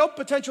games,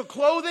 potential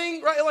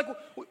clothing, right? Like,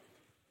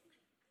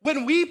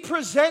 when we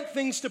present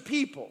things to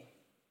people,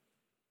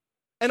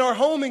 and our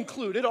home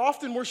included,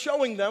 often we're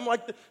showing them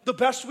like the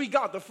best we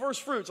got, the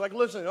first fruits. Like,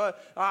 listen,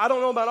 I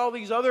don't know about all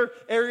these other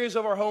areas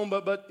of our home,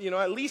 but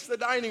at least the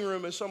dining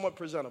room is somewhat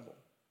presentable.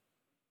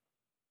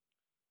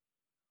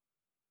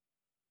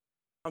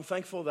 I'm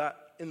thankful that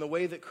in the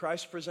way that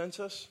Christ presents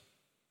us,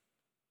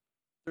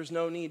 there's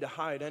no need to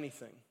hide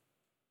anything.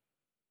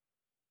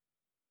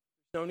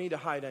 No need to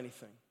hide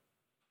anything.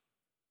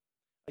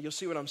 You'll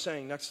see what I'm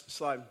saying. Next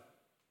slide.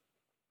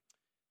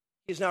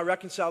 He is now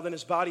reconciled in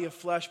his body of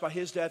flesh by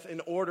his death in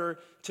order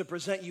to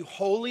present you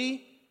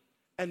holy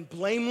and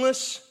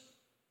blameless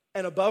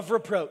and above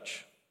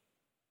reproach.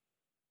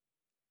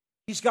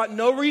 He's got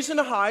no reason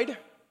to hide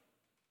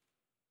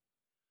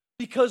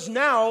because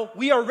now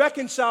we are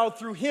reconciled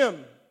through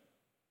him.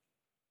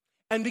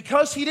 And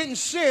because he didn't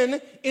sin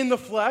in the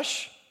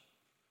flesh,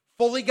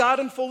 fully God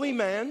and fully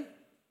man,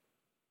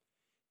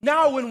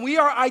 now when we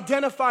are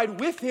identified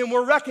with him,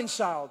 we're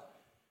reconciled.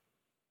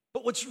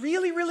 But what's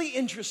really, really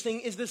interesting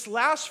is this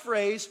last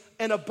phrase,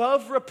 and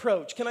above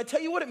reproach. Can I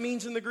tell you what it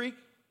means in the Greek?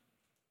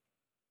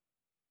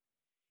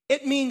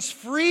 It means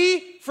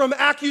free from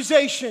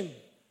accusation.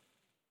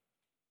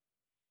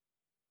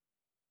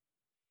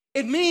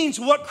 It means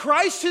what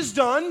Christ has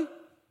done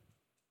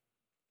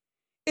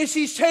is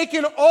he's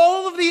taken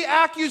all of the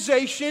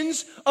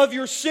accusations of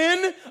your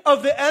sin,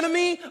 of the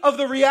enemy, of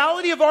the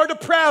reality of our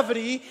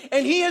depravity,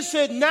 and he has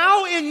said,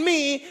 now in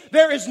me,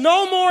 there is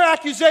no more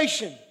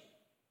accusation.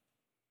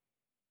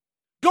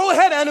 Go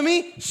ahead,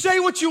 enemy, say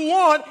what you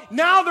want.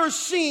 Now they're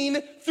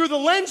seen through the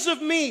lens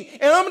of me,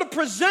 and I'm going to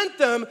present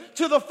them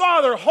to the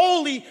Father,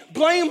 holy,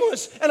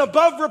 blameless, and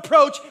above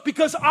reproach,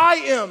 because I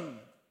am.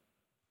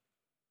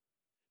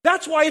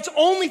 That's why it's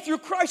only through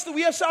Christ that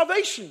we have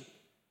salvation.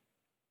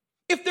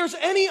 If there's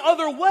any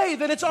other way,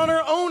 then it's on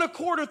our own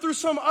accord or through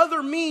some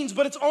other means,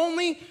 but it's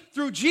only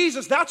through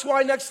Jesus. That's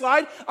why, next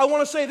slide, I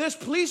want to say this.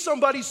 Please,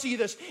 somebody see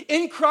this.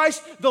 In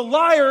Christ, the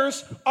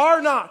liars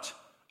are not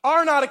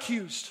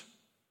accused.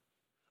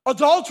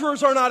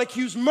 Adulterers are not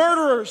accused.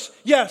 Murderers,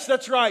 yes,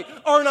 that's right,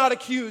 are not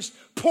accused.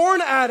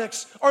 Porn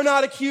addicts are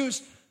not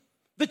accused.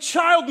 The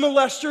child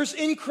molesters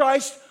in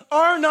Christ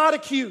are not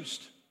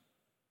accused.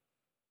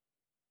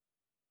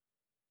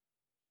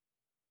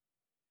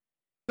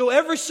 So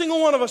every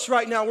single one of us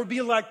right now, we're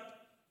being like,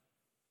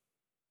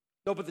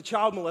 no, but the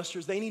child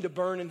molesters, they need to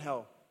burn in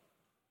hell.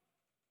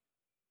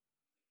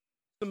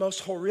 The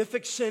most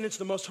horrific sin, it's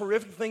the most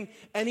horrific thing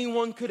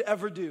anyone could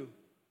ever do.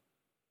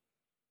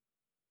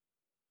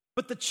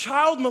 But the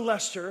child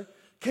molester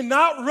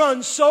cannot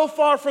run so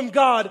far from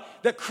God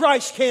that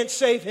Christ can't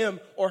save him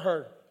or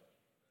her.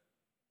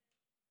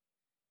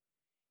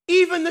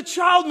 Even the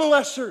child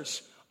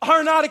molesters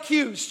are not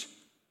accused.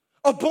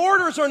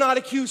 Aborters are not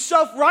accused.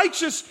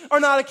 Self-righteous are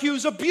not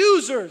accused.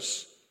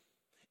 Abusers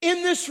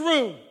in this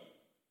room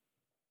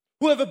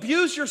who have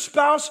abused your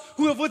spouse,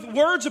 who have with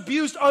words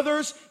abused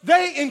others,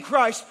 they in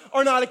Christ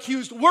are not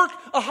accused.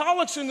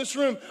 Workaholics in this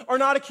room are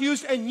not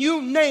accused, and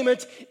you name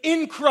it,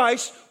 in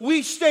Christ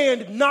we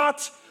stand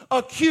not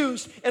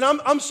accused. And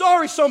I'm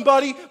sorry,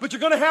 somebody, but you're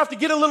going to have to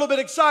get a little bit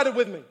excited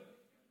with me.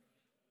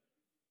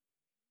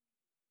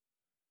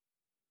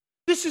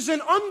 This is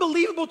an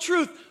unbelievable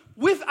truth.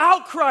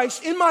 Without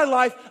Christ in my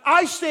life,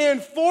 I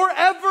stand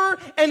forever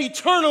and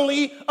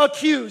eternally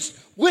accused.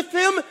 With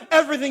him,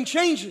 everything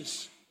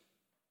changes.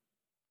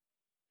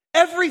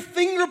 Every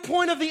finger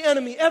point of the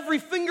enemy, every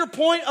finger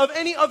point of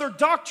any other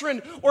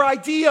doctrine or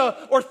idea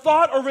or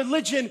thought or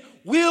religion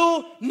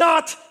will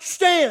not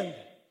stand.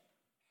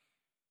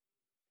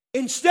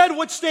 Instead,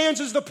 what stands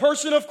is the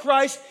person of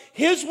Christ,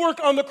 his work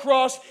on the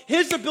cross,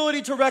 his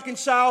ability to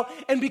reconcile,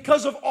 and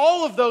because of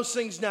all of those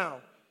things now,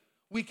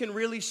 we can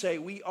really say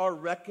we are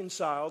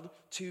reconciled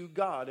to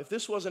God. If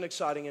this wasn't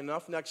exciting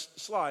enough, next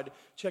slide.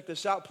 Check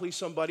this out, please,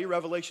 somebody.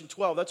 Revelation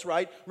 12, that's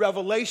right.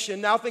 Revelation.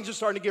 Now things are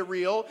starting to get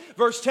real.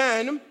 Verse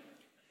 10,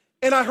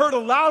 and I heard a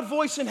loud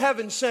voice in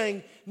heaven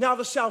saying, now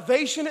the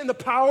salvation and the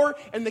power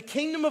and the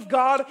kingdom of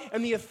God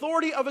and the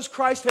authority of his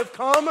Christ have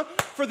come,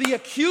 for the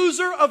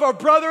accuser of our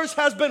brothers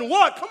has been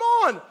what? Come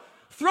on.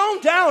 Thrown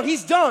down.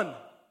 He's done.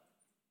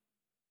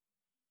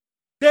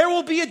 There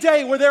will be a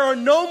day where there are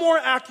no more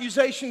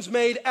accusations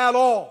made at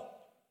all.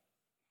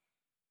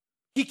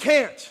 He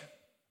can't.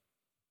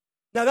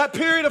 Now that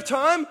period of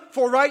time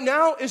for right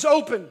now is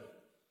open.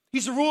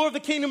 He's the ruler of the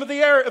kingdom of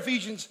the air,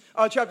 Ephesians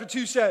chapter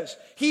 2 says.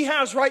 He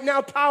has right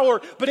now power,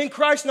 but in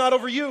Christ not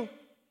over you.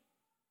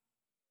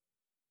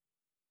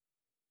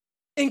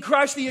 In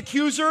Christ the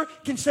accuser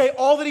can say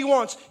all that he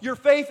wants. Your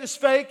faith is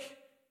fake.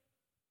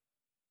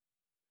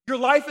 Your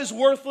life is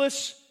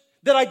worthless.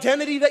 That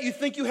identity that you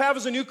think you have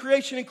as a new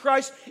creation in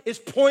Christ is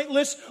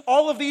pointless.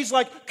 All of these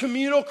like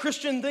communal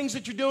Christian things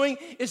that you're doing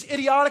is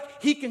idiotic.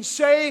 He can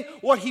say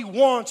what he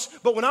wants,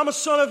 but when I'm a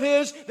son of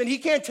his, then he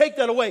can't take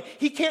that away.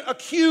 He can't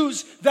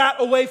accuse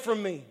that away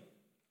from me.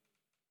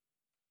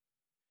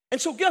 And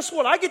so guess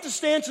what? I get to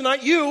stand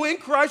tonight, you in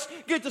Christ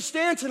get to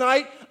stand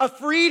tonight, a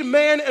freed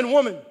man and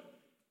woman.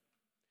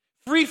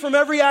 Freed from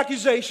every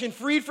accusation,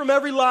 freed from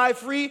every lie,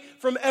 free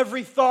from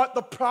every thought.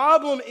 The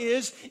problem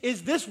is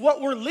this what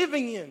we're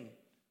living in?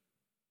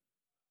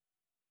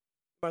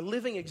 Am I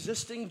living,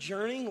 existing,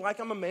 journeying like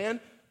I'm a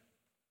man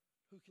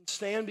who can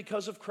stand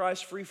because of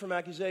Christ free from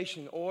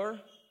accusation? Or am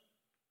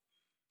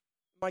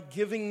I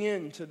giving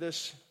in to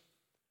this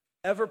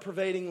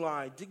ever-pervading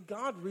lie? Did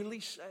God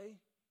really say?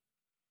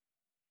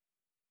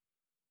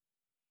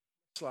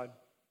 Slide.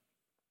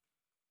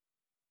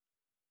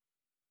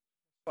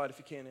 Slide if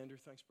you can, Andrew.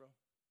 Thanks, bro.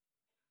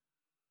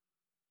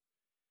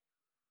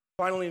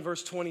 Finally, in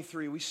verse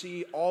 23, we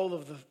see all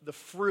of the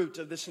fruit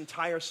of this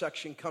entire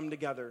section come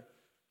together.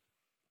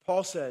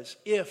 Paul says,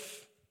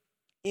 if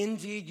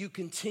indeed you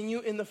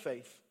continue in the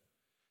faith,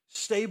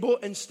 stable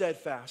and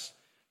steadfast,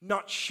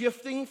 not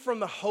shifting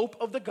from the hope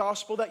of the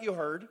gospel that you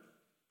heard,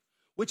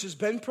 which has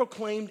been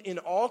proclaimed in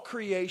all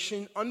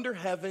creation under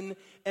heaven,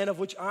 and of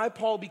which I,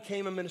 Paul,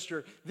 became a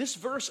minister. This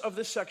verse of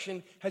this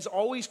section has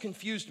always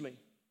confused me.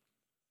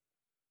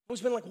 I've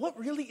always been like, what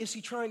really is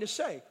he trying to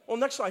say? Well,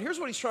 next slide. Here's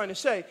what he's trying to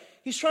say.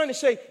 He's trying to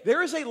say,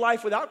 there is a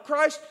life without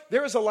Christ,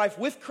 there is a life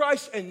with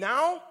Christ, and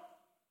now,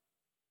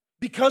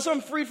 because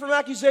I'm free from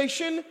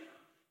accusation,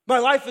 my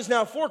life is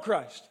now for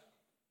Christ.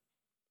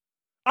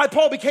 I,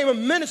 Paul, became a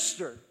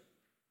minister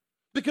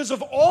because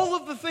of all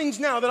of the things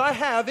now that I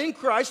have in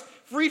Christ,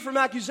 free from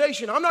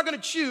accusation. I'm not going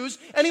to choose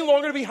any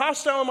longer to be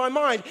hostile in my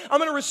mind. I'm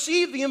going to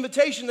receive the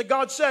invitation that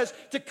God says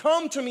to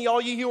come to me,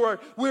 all ye who are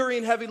weary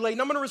and heavy laden.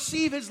 I'm going to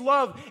receive his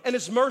love and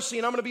his mercy,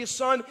 and I'm going to be a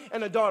son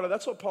and a daughter.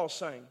 That's what Paul's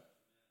saying.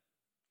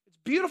 It's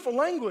beautiful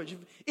language.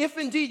 If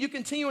indeed you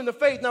continue in the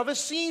faith. Now, this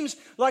seems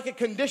like a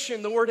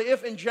condition. The word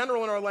if in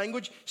general in our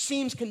language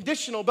seems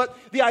conditional, but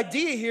the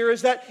idea here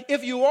is that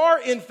if you are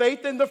in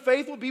faith, then the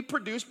faith will be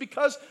produced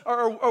because,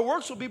 or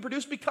works will be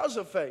produced because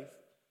of faith.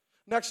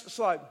 Next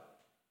slide.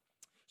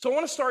 So I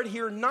want to start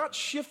here, not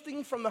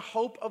shifting from the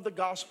hope of the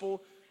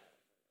gospel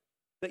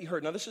that you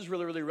heard. Now, this is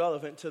really, really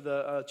relevant to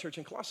the church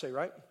in Colossae,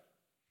 right?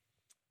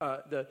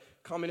 The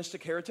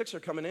communistic heretics are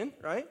coming in,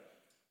 right?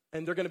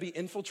 And they're going to be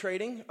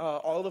infiltrating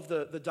all of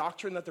the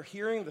doctrine that they're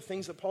hearing, the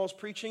things that Paul's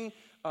preaching,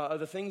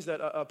 the things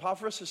that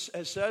Epaphras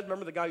has said.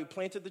 Remember the guy who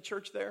planted the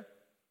church there?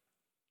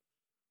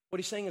 What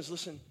he's saying is,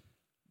 listen,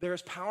 there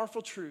is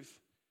powerful truth.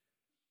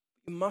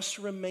 You must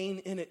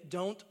remain in it.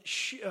 Don't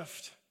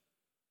shift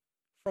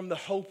from the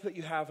hope that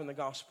you have in the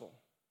gospel.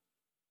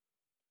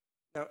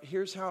 Now,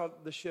 here's how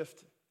the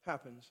shift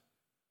happens.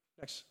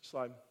 Next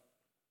slide.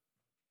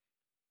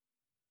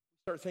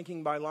 Start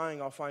thinking, by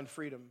lying, I'll find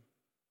freedom.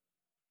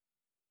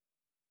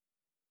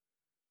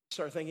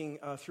 Start thinking,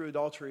 through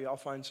adultery, I'll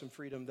find some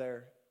freedom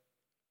there.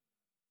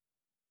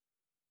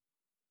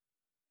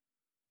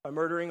 By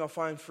murdering, I'll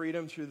find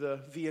freedom. Through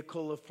the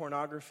vehicle of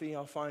pornography,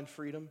 I'll find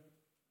freedom.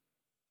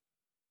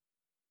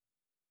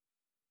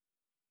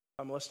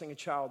 By molesting a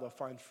child, I'll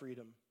find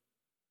freedom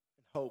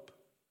and hope.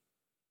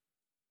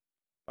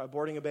 By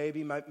aborting a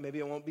baby, maybe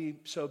it won't be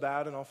so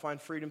bad, and I'll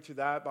find freedom through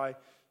that. By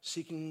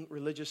seeking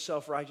religious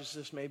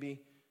self-righteousness,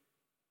 maybe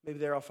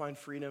there I'll find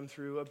freedom.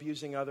 Through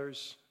abusing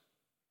others,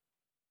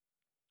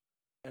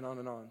 and on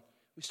and on.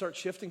 We start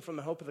shifting from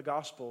the hope of the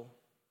gospel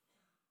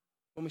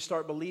when we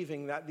start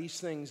believing that these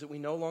things that we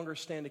no longer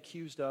stand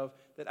accused of,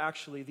 that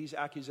actually these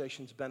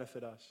accusations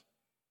benefit us.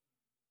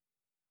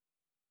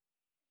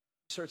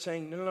 Start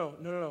saying,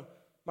 no.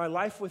 My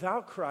life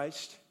without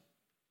Christ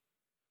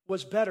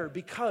was better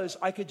because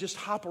I could just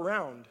hop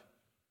around.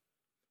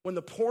 When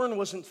the porn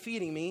wasn't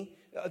feeding me,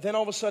 then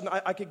all of a sudden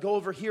I could go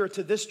over here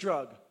to this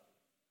drug.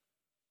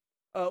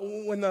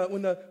 When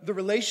the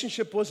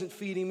relationship wasn't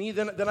feeding me,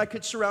 then I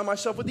could surround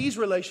myself with these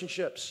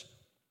relationships.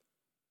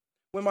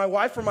 When my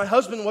wife or my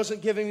husband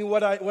wasn't giving me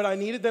what I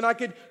needed, then I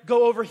could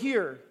go over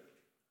here.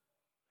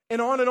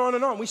 And on and on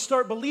and on. We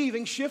start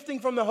believing,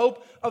 shifting from the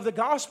hope of the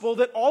gospel,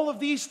 that all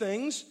of these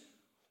things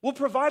will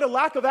provide a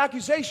lack of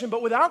accusation.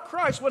 But without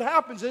Christ, what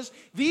happens is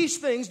these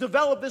things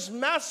develop this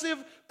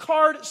massive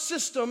card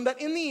system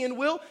that in the end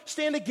will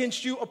stand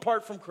against you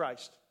apart from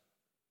Christ.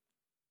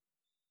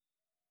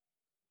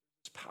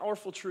 It's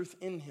powerful truth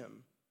in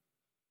him.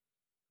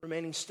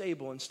 Remaining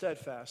stable and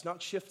steadfast,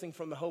 not shifting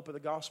from the hope of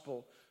the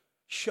gospel,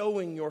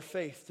 showing your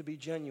faith to be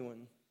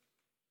genuine,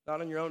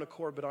 not on your own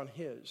accord, but on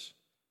his.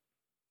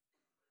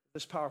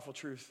 This powerful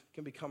truth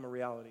can become a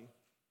reality.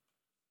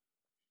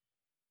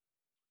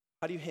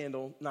 How do you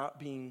handle not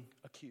being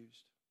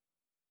accused?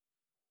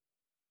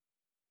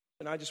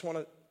 And I just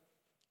want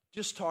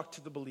to talk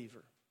to the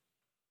believer.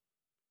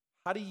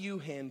 How do you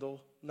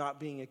handle not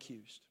being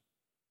accused?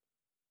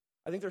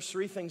 I think there's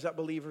three things that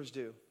believers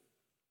do.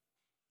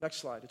 Next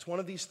slide. It's one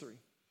of these three.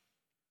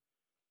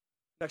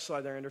 Next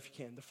slide there, Andrew, if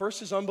you can. The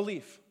first is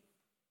unbelief.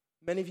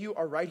 Many of you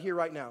are right here,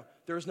 right now.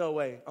 There is no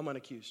way I'm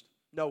unaccused.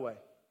 No way.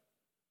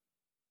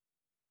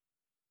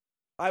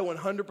 I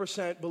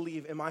 100%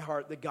 believe in my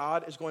heart that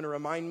God is going to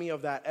remind me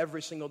of that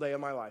every single day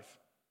of my life.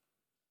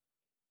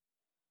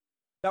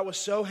 That was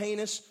so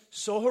heinous,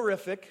 so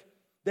horrific.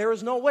 There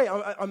is no way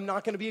I'm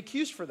not going to be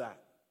accused for that.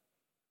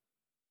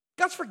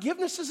 God's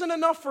forgiveness isn't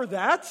enough for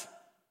that.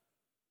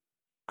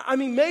 I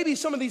mean, maybe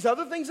some of these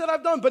other things that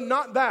I've done, but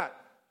not that.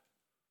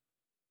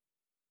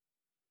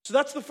 So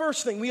that's the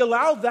first thing. We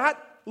allow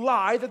that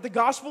lie that the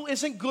gospel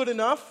isn't good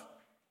enough,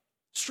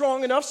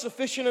 strong enough,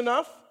 sufficient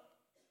enough.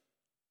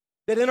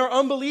 That in our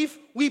unbelief,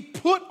 we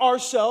put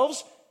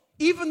ourselves,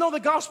 even though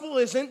the gospel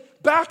isn't,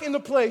 back in the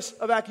place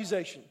of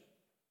accusation.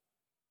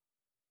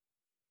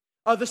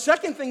 The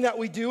second thing that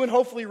we do, and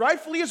hopefully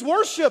rightfully, is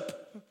worship.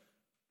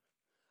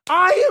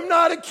 I am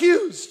not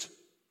accused.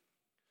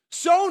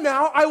 So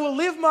now I will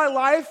live my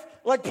life,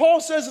 like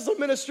Paul says as a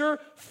minister,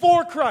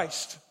 for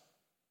Christ.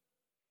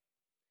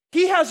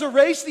 He has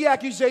erased the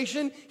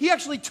accusation. He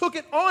actually took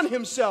it on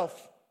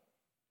himself.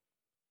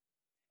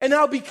 And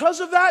now because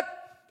of that,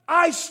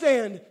 I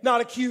stand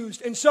not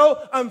accused. And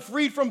so I'm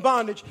freed from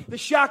bondage. The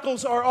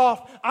shackles are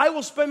off. I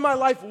will spend my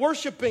life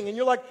worshiping. And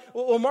you're like,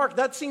 well, Mark,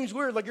 that seems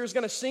weird. Like you're just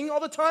going to sing all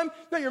the time?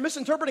 No, you're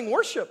misinterpreting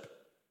worship.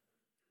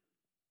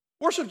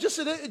 Worship just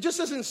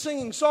isn't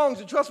singing songs.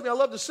 And trust me, I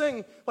love to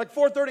sing. Like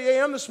 4:30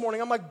 a.m. this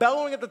morning, I'm like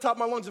bellowing at the top of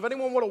my lungs. If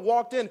anyone would have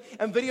walked in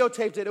and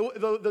videotaped it,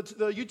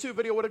 the YouTube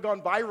video would have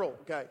gone viral,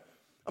 okay?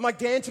 I'm like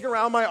dancing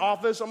around my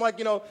office. I'm like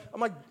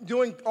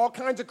doing all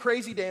kinds of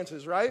crazy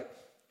dances, right?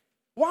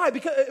 Why?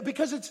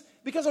 Because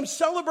I'm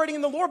celebrating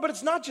in the Lord, but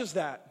it's not just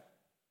that.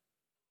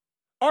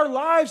 Our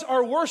lives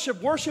are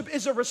worship. Worship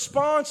is a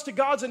response to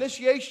God's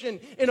initiation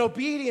in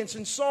obedience,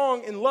 in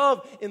song, in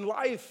love, in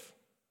life.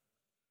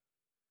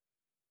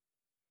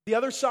 The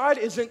other side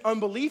isn't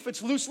unbelief,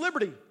 it's loose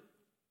liberty.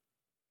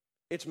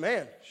 It's,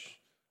 man,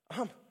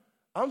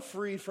 I'm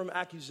freed from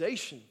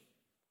accusation.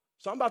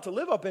 So I'm about to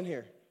live up in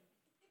here.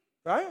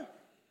 Right?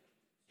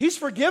 He's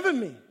forgiven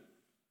me.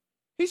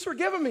 He's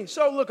forgiven me.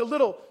 So look, a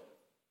little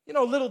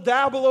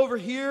dabble over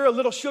here, a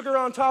little sugar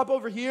on top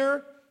over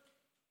here,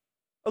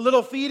 a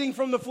little feeding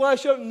from the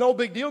flesh, no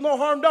big deal, no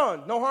harm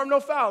done, no harm, no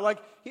foul. Like,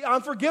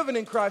 I'm forgiven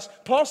in Christ.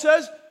 Paul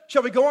says,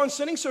 shall we go on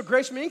sinning so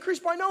grace may increase?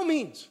 By no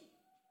means.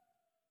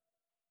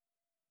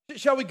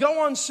 Shall we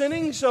go on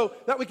sinning so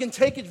that we can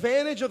take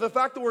advantage of the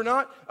fact that we're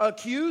not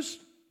accused?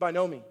 By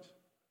no means.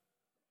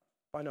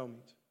 By no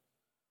means.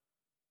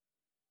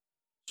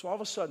 So all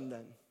of a sudden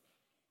then,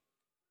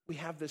 we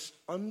have this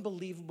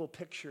unbelievable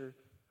picture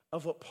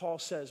of what Paul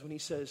says when he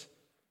says,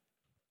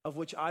 of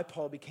which I,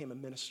 Paul, became a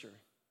minister.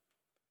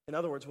 In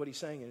other words, what he's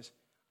saying is,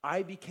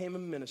 I became a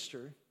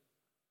minister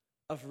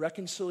of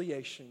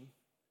reconciliation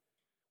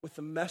with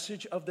the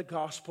message of the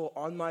gospel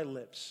on my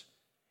lips.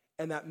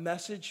 And that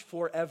message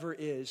forever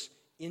is,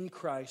 in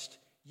Christ,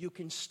 you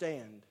can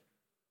stand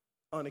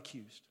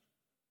unaccused.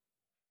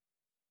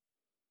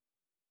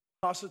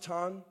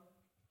 Hasatan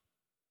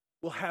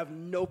will have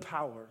no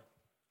power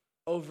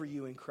over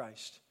you in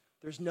Christ.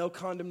 There's no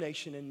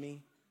condemnation in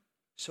me,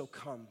 so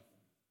come.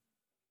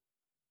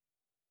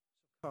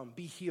 Come,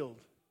 be healed,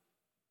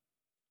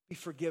 be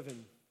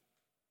forgiven,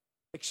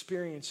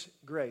 experience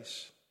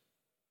grace.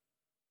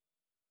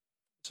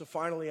 So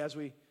finally, as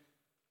we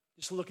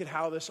just look at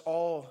how this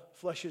all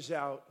fleshes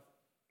out,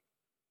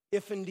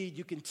 if indeed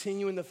you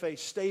continue in the faith,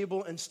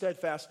 stable and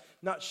steadfast,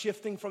 not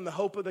shifting from the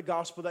hope of the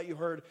gospel that you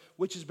heard,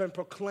 which has been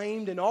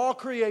proclaimed in all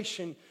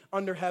creation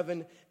under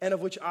heaven, and of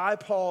which I,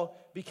 Paul,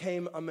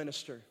 became a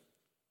minister.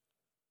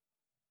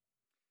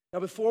 Now,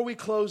 before we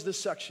close this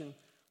section,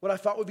 what I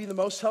thought would be the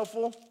most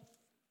helpful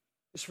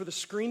is for the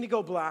screen to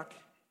go black,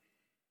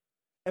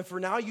 and for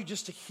now you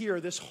just to hear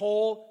this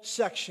whole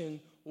section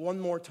one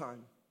more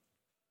time.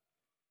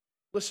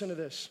 Listen to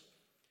this.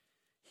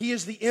 He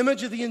is the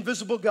image of the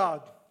invisible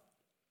God,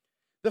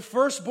 the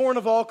firstborn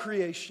of all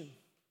creation.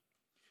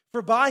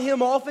 For by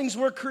him all things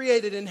were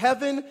created in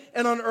heaven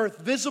and on earth,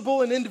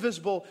 visible and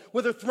invisible,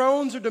 whether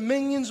thrones or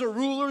dominions or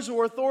rulers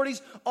or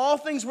authorities, all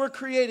things were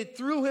created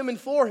through him and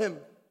for him.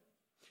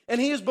 And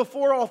he is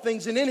before all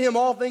things, and in him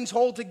all things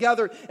hold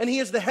together. And he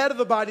is the head of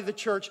the body, the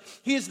church.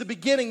 He is the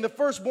beginning, the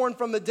firstborn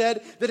from the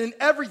dead, that in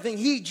everything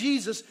he,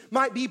 Jesus,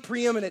 might be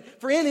preeminent.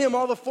 For in him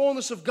all the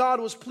fullness of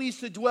God was pleased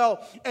to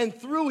dwell, and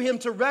through him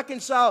to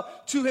reconcile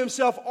to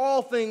himself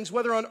all things,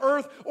 whether on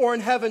earth or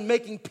in heaven,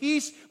 making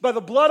peace by the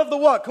blood of the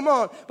what? Come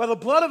on, by the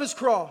blood of his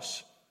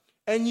cross.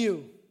 And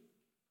you,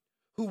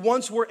 who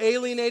once were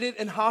alienated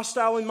and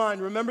hostile in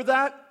mind, remember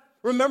that?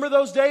 Remember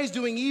those days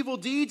doing evil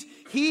deeds?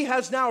 He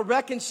has now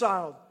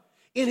reconciled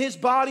in his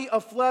body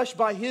of flesh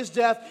by his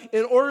death,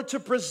 in order to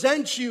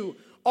present you,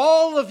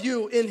 all of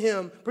you in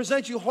him,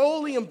 present you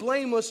holy and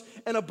blameless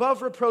and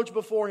above reproach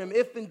before him,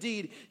 if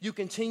indeed you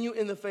continue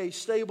in the faith,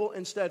 stable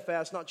and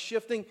steadfast, not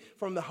shifting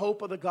from the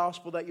hope of the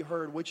gospel that you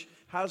heard, which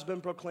has been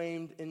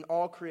proclaimed in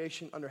all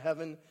creation under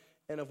heaven,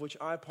 and of which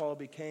I, Paul,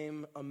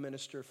 became a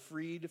minister,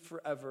 freed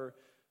forever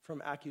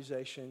from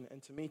accusation.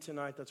 And to me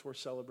tonight, that's worth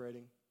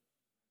celebrating.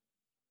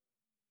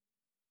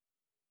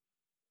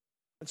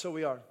 And so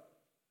we are.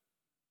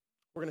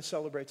 We're going to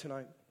celebrate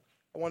tonight.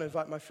 I want to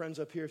invite my friends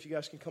up here. If you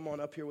guys can come on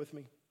up here with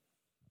me.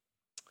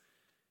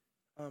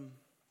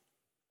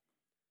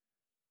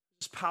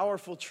 This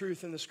powerful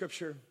truth in the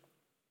scripture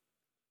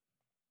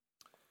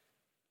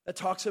that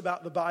talks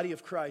about the body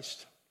of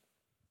Christ.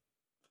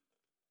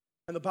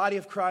 And the body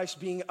of Christ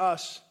being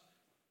us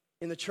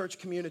in the church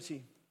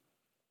community.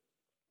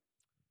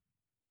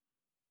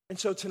 And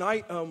so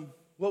tonight,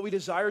 what we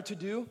desire to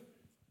do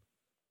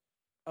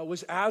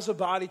was, as a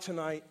body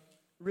tonight,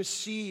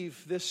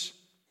 receive this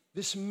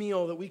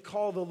meal that we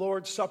call the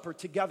Lord's Supper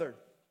together.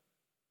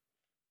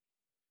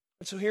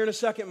 And so here in a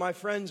second, my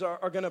friends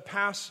are going to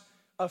pass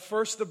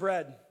first the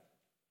bread.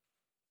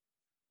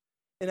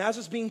 And as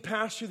it's being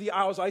passed through the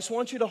aisles, I just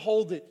want you to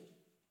hold it.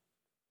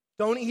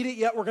 Don't eat it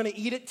yet. We're going to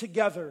eat it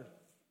together.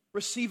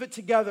 Receive it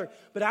together.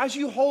 But as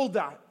you hold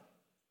that,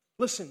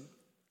 listen,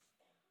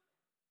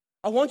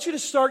 I want you to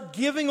start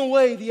giving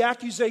away the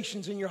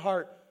accusations in your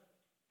heart.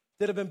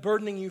 that have been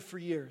burdening you for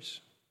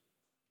years.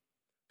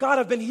 God,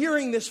 I've been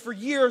hearing this for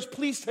years.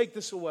 Please take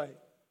this away.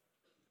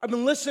 I've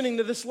been listening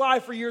to this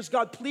lie for years.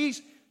 God,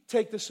 please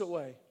take this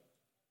away.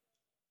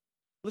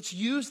 Let's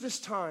use this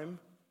time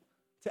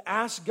to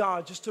ask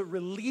God just to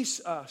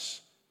release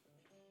us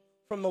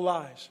from the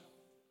lies.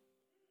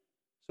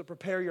 So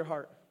prepare your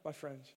heart, my friends.